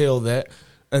can't tell that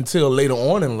until later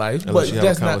on in life. Unless but you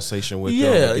have a conversation with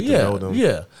them, get to know them.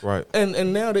 Yeah. Right.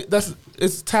 And now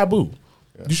it's taboo.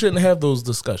 Yeah. You shouldn't have those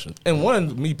discussions. And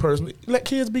me personally, let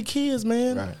kids be kids,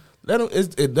 man. Right. Let them.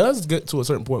 It does get to a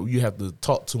certain point where you have to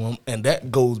talk to them, and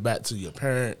that goes back to your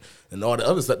parent and all the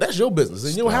other stuff. That's your business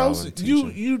in your house.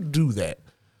 You do that.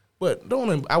 But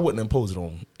I wouldn't impose it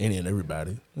on any and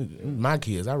everybody. My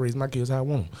kids, I raise my kids how I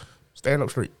want them. Stand up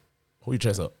straight. Hold your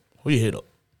chest up. Hold your head up.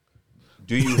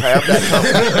 Do you have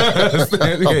that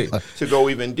conversation? To go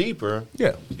even deeper,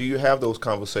 do you have those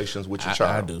conversations with your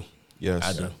child? I do.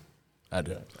 Yes. I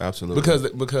do.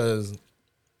 Absolutely. Because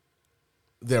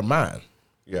they're mine.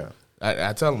 Yeah.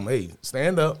 I tell them, hey,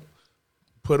 stand up.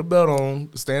 Put a belt on,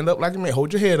 stand up like a man,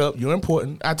 hold your head up, you're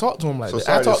important. I talk to him like that.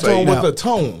 I talk to him with a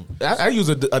tone. I use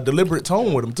a deliberate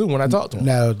tone with him, too, when I talk to him.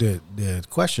 Now, the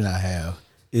question I have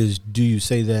is, do you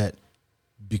say that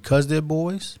because they're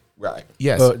boys? Right.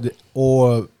 Yes.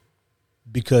 Or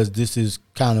because this is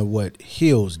kind of what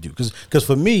heels do? Because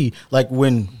for me, like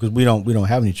because we don't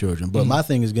have any children, but my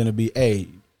thing is going to be, hey,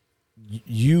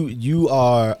 you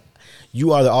are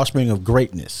the offspring of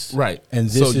greatness, right? And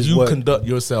this is you conduct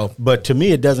yourself. But to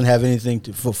me, it doesn't have anything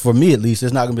to. For me, at least,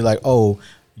 it's not going to be like, oh,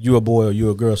 you're a boy or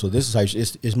you're a girl. So this is how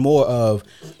it's more of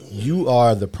you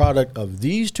are the product of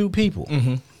these two people,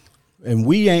 and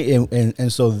we ain't.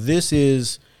 And so this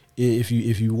is if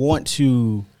you want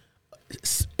to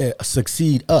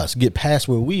succeed us, get past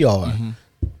where we are.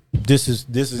 This is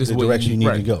the direction you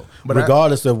need to go, but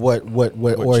regardless of what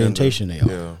orientation they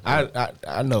are. Yeah.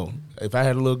 I know. If I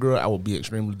had a little girl, I would be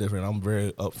extremely different. I'm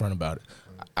very upfront about it.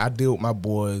 I deal with my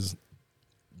boys,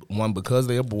 because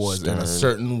they are boys, in a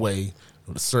certain way,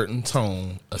 with a certain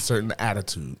tone, a certain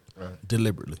attitude,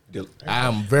 deliberately.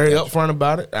 I'm very upfront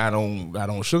about it. I don't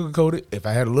sugarcoat it. If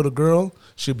I had a little girl,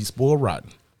 she'd be spoiled rotten.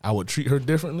 I would treat her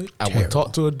differently. I would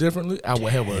talk to her differently. I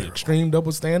would have an extreme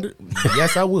double standard.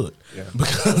 Yes, I would,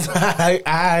 because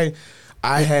I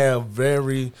have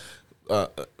very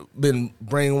been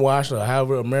brainwashed or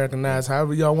however Americanized,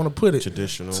 however y'all want to put it.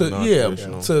 Traditional,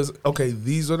 To okay,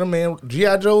 these are the men.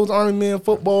 G.I. Joes, Army men,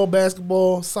 football,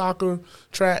 basketball, soccer,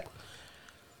 track.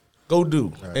 Go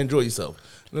do. Right. Enjoy yourself.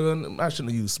 I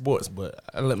shouldn't have used sports, but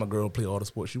I let my girl play all the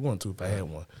sports she wanted to if I had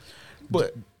one.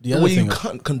 But the way you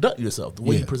conduct yourself, the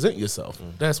way you present yourself,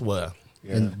 that's where.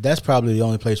 Yeah. And that's probably the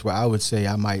only place where I would say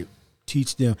I might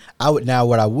teach them.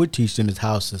 What I would teach them is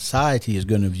how society is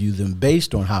going to view them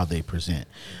based on how they present,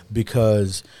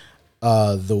 because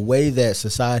the way that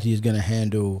society is going to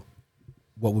handle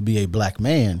what would be a black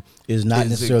man is not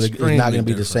necessarily going to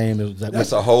be the same as that.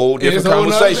 That's a whole different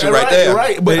conversation right there.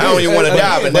 Right, but I don't even want to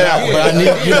dive in that. But I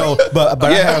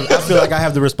need, I feel like I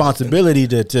have the responsibility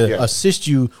to assist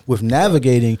you with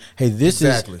navigating. Hey, this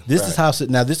is how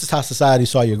society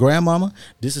saw your grandmama.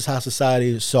 This is how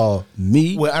society saw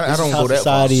me. Well, I don't go that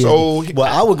far.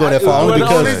 I would go that far only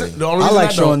because I like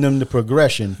showing them the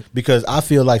progression, because I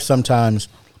feel like sometimes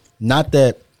not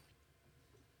that.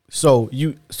 So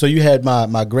you had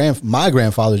my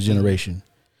grandfather's generation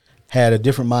had a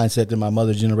different mindset than my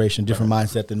mother's generation, different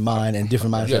mindset than mine, and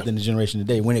different mindset than the generation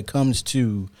today. When it comes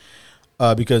to,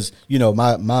 because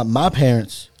my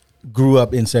parents grew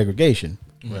up in segregation,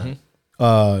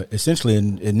 essentially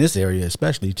in this area,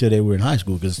 especially till they were in high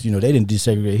school, because they didn't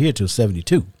desegregate here till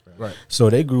 72. Right. So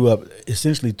they grew up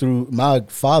essentially through. My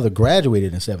father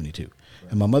graduated in 72,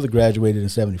 and my mother graduated in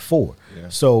 74. Yeah.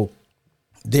 So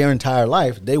their entire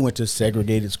life they went to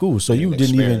segregated schools, so you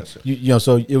didn't even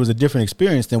so it was a different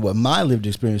experience than what my lived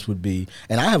experience would be.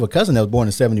 And I have a cousin that was born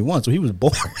in 71, so he was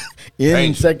born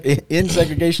in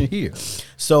segregation here.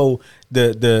 So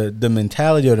the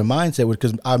mentality or the mindset would,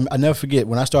 because I never forget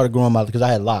when I started growing because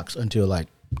I had locks until like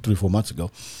 3-4 months ago,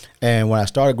 and when I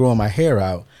started growing my hair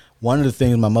out, one of the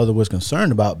things my mother was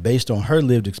concerned about based on her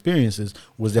lived experiences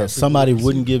was that somebody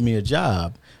wouldn't give me a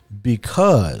job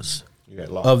because I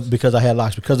had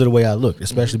locks, because of the way I looked,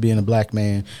 especially being a black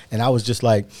man. And I was just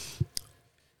like,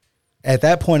 at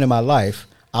that point in my life,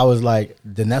 I was like,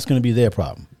 then that's going to be their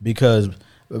problem, because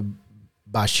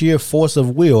by sheer force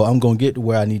of will, I'm going to get to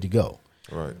where I need to go.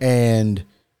 Right. And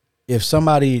if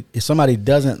somebody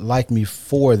doesn't like me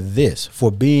for this,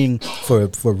 for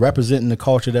representing the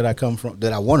culture that I come from,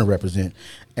 that I want to represent,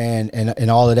 and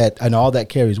all of that, and all that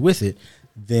carries with it,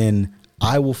 then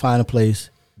I will find a place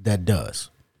that does.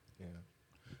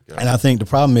 And I think the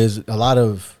problem is a lot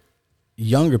of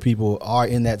younger people are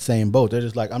in that same boat. They're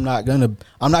just like, I'm not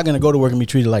gonna go to work and be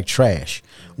treated like trash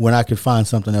when I could find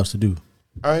something else to do.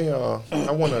 I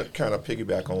want to kind of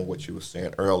piggyback on what you were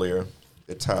saying earlier.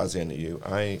 It ties into you.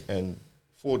 And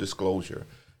full disclosure,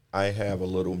 I have a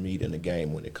little meat in the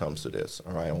game when it comes to this.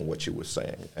 All right, on what you were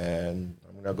saying, and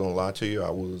I'm not gonna lie to you, I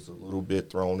was a little bit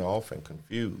thrown off and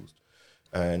confused,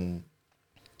 and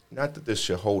not that this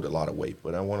should hold a lot of weight,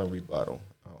 but I want to rebuttal.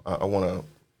 I want to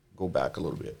go back a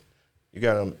little bit. You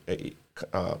got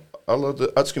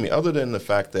other than the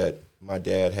fact that my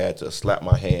dad had to slap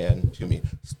my hand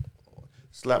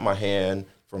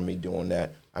from me doing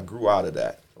that, I grew out of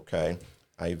that, okay?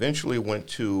 I eventually went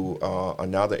to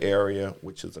another area,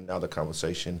 which is another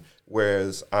conversation,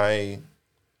 whereas I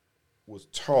was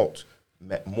taught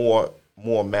more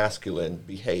masculine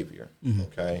behavior,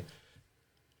 okay?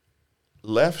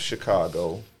 Left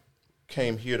Chicago,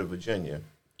 came here to Virginia,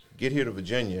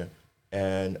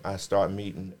 and I started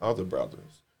meeting other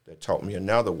brothers that taught me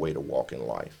another way to walk in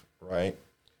life, right?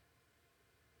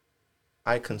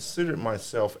 I considered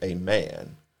myself a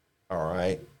man, all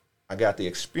right? I got the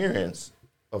experience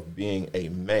of being a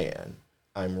man.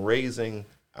 I raised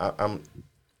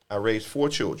 4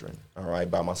 children, all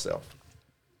right, by myself.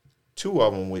 2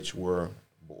 of them which were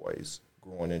boys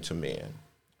growing into men,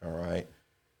 all right?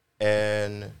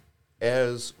 And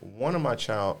as one of my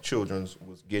children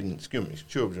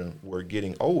were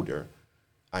getting older,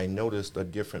 I noticed a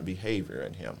different behavior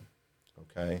in him.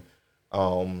 Okay,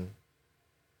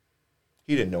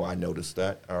 he didn't know I noticed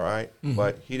that. All right,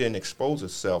 but he didn't expose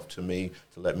himself to me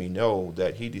to let me know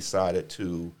that he decided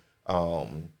to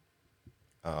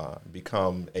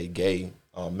become a gay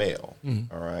male.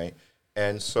 All right,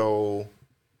 and so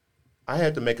I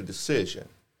had to make a decision.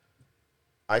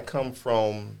 I come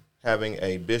from having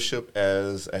a bishop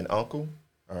as an uncle,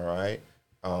 all right,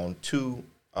 2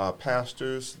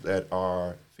 pastors that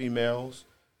are females.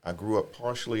 I grew up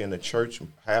partially in the church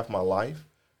half my life,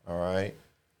 all right.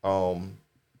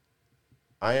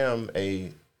 I am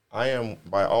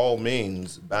by all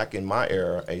means, back in my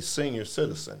era, a senior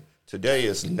citizen. Today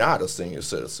is not a senior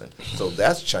citizen, so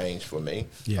that's changed for me,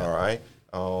 all right.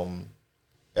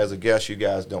 As a guest, you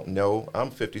guys don't know, I'm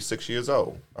 56 years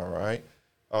old, all right.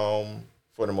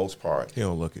 For the most part. He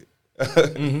don't look it.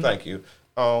 Thank you.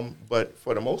 But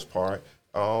for the most part,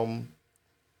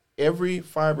 every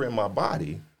fiber in my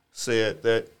body said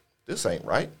that this ain't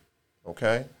right.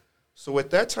 Okay? So at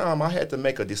that time, I had to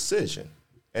make a decision.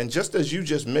 And just as you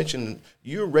just mentioned,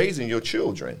 you're raising your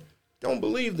children. Don't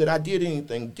believe that I did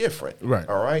anything different. Right.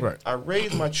 All right? Right. I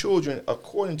raised my children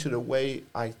according to the way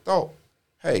I thought.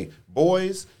 Hey,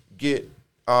 boys get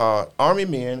Army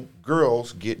men,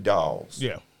 girls get dolls.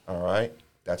 Yeah. All right?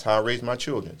 That's how I raised my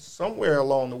children. Somewhere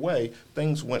along the way,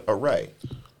 things went awry.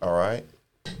 All right?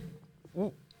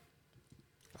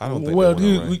 I don't think. Well,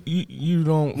 they went away. you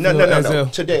don't. No, feel no, no, as no.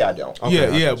 if- Today I don't. Yeah, I yeah,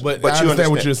 got you. but But I you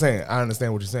understand what understand. you're saying. I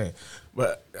understand what you're saying.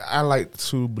 But I like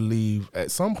to believe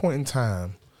at some point in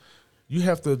time, you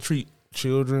have to treat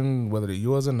children, whether they're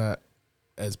yours or not,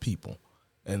 as people,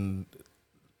 and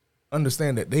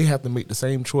understand that they have to make the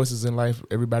same choices in life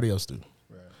everybody else do.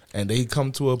 Right. And they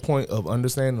come to a point of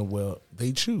understanding. Well,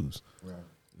 they choose. Right.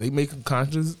 They make a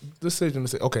conscious decision to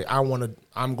say, "Okay, I'm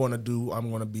going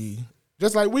to be."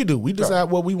 Just like we do. We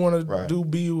decide what we want to do,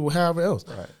 be, or however else.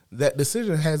 Right. That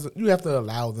decision you have to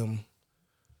allow them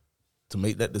to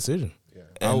make that decision. Yeah.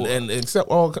 And accept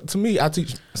to me, I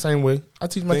teach the same way. I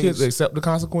teach my kids to accept the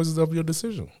consequences of your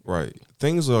decision. Right.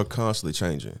 Things are constantly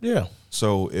changing. Yeah.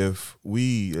 So if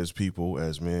we as people,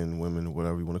 as men, women,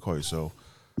 whatever you want to call yourself,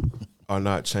 are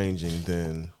not changing,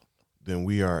 then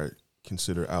we are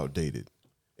considered outdated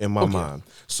in my mind.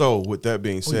 So with that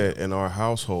being said, in our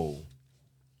household,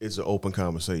 it's an open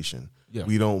conversation. Yeah.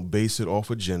 We don't base it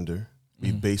off of gender.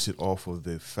 We base it off of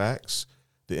the facts,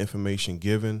 the information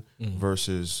given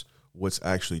versus what's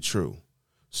actually true.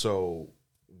 So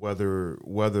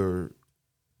whatever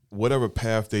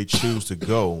path they choose to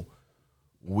go,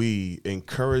 we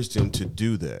encourage them to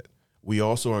do that. We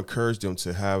also encourage them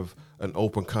to have an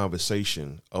open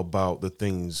conversation about the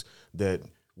things that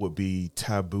would be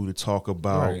taboo to talk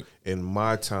about in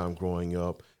my time growing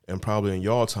up. And probably in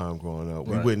y'all time growing up,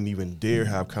 we wouldn't even dare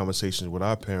have conversations with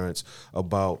our parents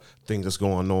about things that's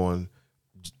going on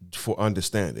for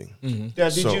understanding. Now,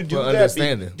 did you do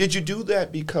that? Did you do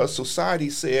that because society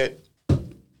said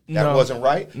that wasn't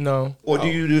right? No. Or do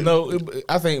you do? No,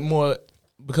 I think more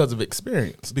because of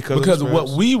experience. Because of what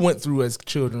we went through as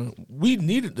children, we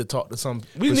needed to talk to some.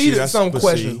 We needed some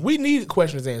questions. We needed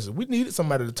questions answered. We needed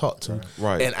somebody to talk to.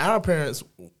 Right. And our parents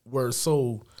were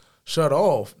so shut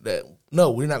off that.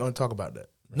 No, we're not going to talk about that.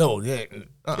 No, yeah,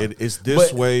 it's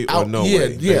this way or no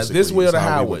way. Yeah, this way or the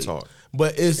highway. Talk.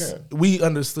 But we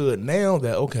understood now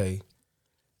that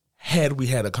had we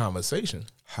had a conversation,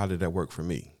 how did that work for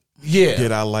me? Yeah,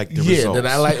 did I like the results? Did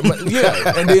I like?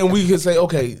 And then we could say,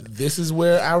 okay, this is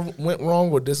where I went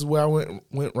wrong, or this is where I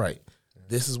went right.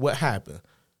 This is what happened.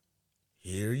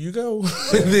 Here you go.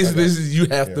 This is you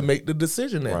have to make the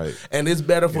decision now. Right. And it's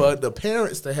better for the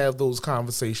parents to have those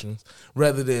conversations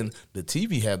rather than the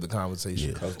TV have the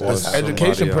conversation.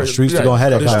 Education, the streets are gonna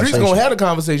have that conversation. The streets gonna have the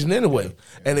conversation anyway.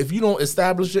 And if you don't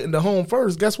establish it in the home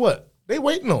first, guess what? They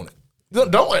waiting on it.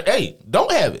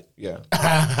 Don't have it. Yeah.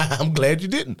 I'm glad you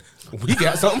didn't. We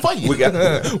got something for you. we got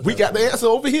the answer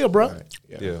over here, bro. Right.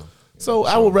 Yeah. So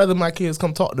I would rather my kids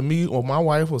come talk to me or my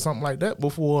wife or something like that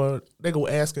before they go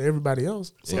asking everybody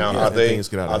else. So, now, are they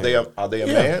a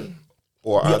man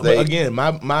or are they? Again,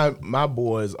 my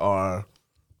boys are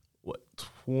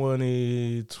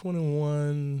 20,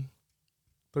 21,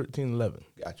 13, 11.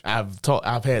 Gotcha.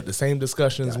 I've had the same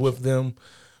discussions with them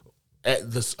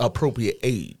at this appropriate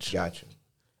age. Gotcha.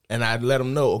 And I let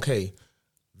them know, okay,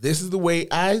 this is the way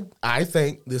I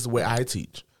think, this is the way I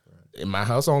teach. In my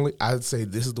house only, I'd say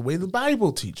this is the way the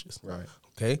Bible teaches. Right.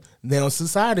 Okay. Now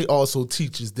society also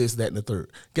teaches this, that, and the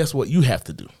third. Guess what? You have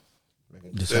to do.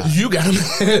 You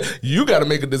gotta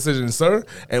make a decision, sir.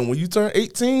 And when you turn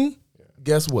 18,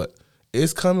 guess what?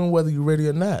 It's coming whether you're ready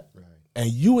or not. Right.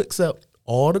 And you accept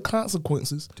all the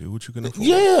consequences. Do what you can afford.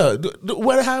 Yeah.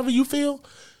 However you feel,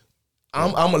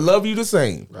 I'm gonna love you the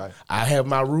same. Right. I have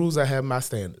my rules. I have my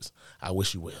standards. I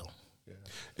wish you well.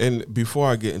 And before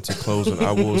I get into closing,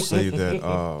 I will say that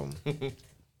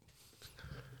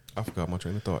I forgot my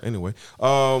train of thought. Anyway,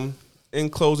 in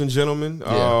closing, gentlemen,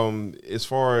 as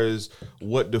far as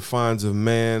what defines a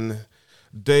man,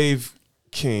 Dave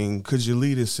King, could you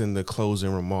lead us in the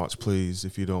closing remarks, please,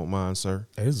 if you don't mind, sir?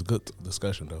 Hey, this is a good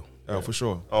discussion, though. Oh, for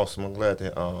sure. Awesome. I'm glad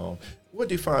that. What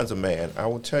defines a man? I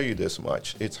will tell you this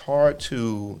much. It's hard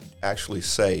to actually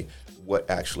say what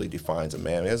actually defines a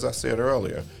man. As I said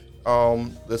earlier,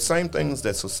 the same things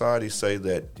that society say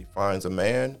that defines a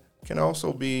man can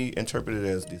also be interpreted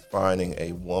as defining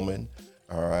a woman,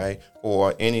 all right,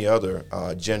 or any other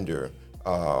gender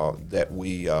that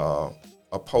we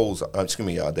oppose.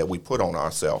 That we put on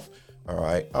ourselves, all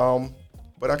right.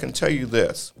 But I can tell you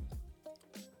this.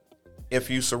 If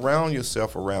you surround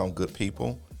yourself around good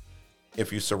people,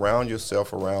 if you surround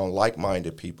yourself around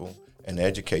like-minded people and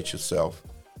educate yourself,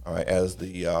 all right, as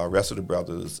the rest of the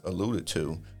brothers alluded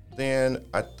to, then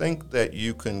I think that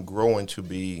you can grow into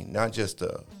be not just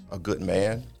a good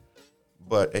man,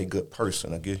 but a good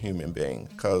person, a good human being,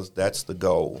 because that's the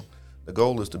goal. The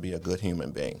goal is to be a good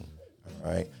human being,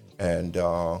 all right? And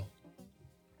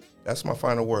that's my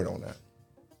final word on that.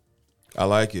 I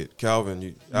like it.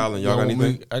 Calvin, Alan, y'all got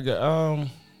anything? I got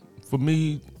for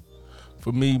me,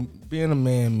 being a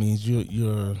man means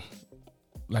you're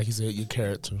like you said, your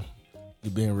character.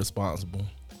 You're being responsible,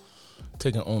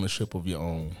 taking ownership of your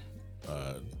own,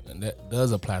 and that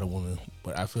does apply to women.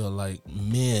 But I feel like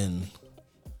men,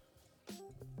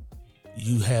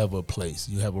 you have a place,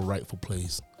 you have a rightful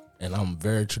place, and I'm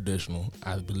very traditional.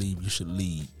 I believe you should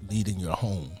lead in your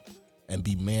home, and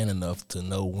be man enough to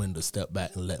know when to step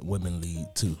back and let women lead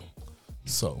too.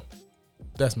 So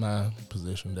that's my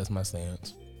position. That's my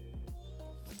stance.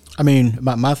 I mean,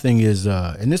 my thing is,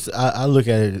 and this I look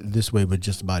at it this way with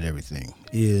just about everything,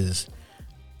 is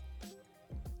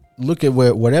look at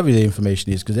whatever the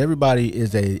information is, because everybody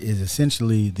is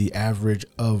essentially the average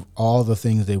of all the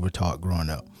things they were taught growing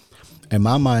up. And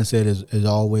my mindset is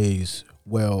always,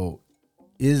 well,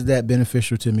 is that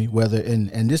beneficial to me? Whether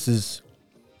and this is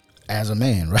as a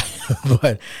man,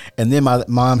 right? And then my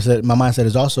mindset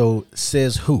is also,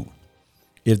 says who.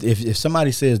 If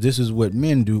somebody says this is what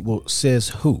men do, well, says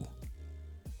who?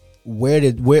 Where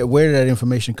did that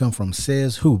information come from?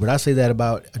 Says who? But I say that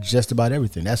about just about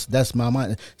everything. That's my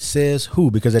mind. Says who?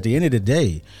 Because at the end of the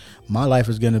day, my life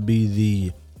is going to be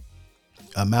the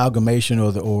amalgamation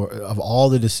of all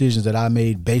the decisions that I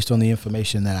made based on the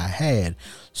information that I had.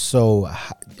 So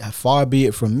far be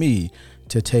it from me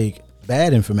to take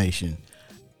bad information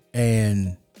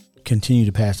and continue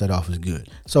to pass that off as good.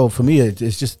 So for me,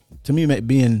 it's just, to me,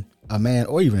 being a man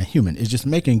or even a human is just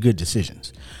making good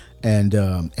decisions and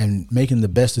making the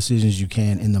best decisions you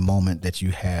can in the moment that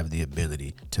you have the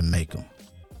ability to make them.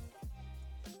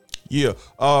 Yeah,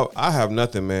 I have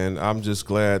nothing, man. I'm just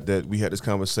glad that we had this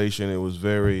conversation. It was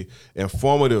very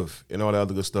informative and all that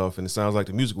other good stuff. And it sounds like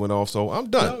the music went off, so I'm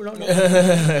done.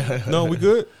 No. No, we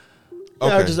good?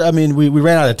 Okay. Yeah, we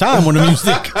ran out of time on the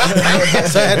music.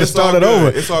 So I had to start it over.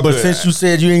 It's all but good. Since you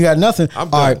said you ain't got nothing, I'm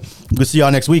done. all right, we'll see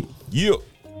y'all next week. Yeah.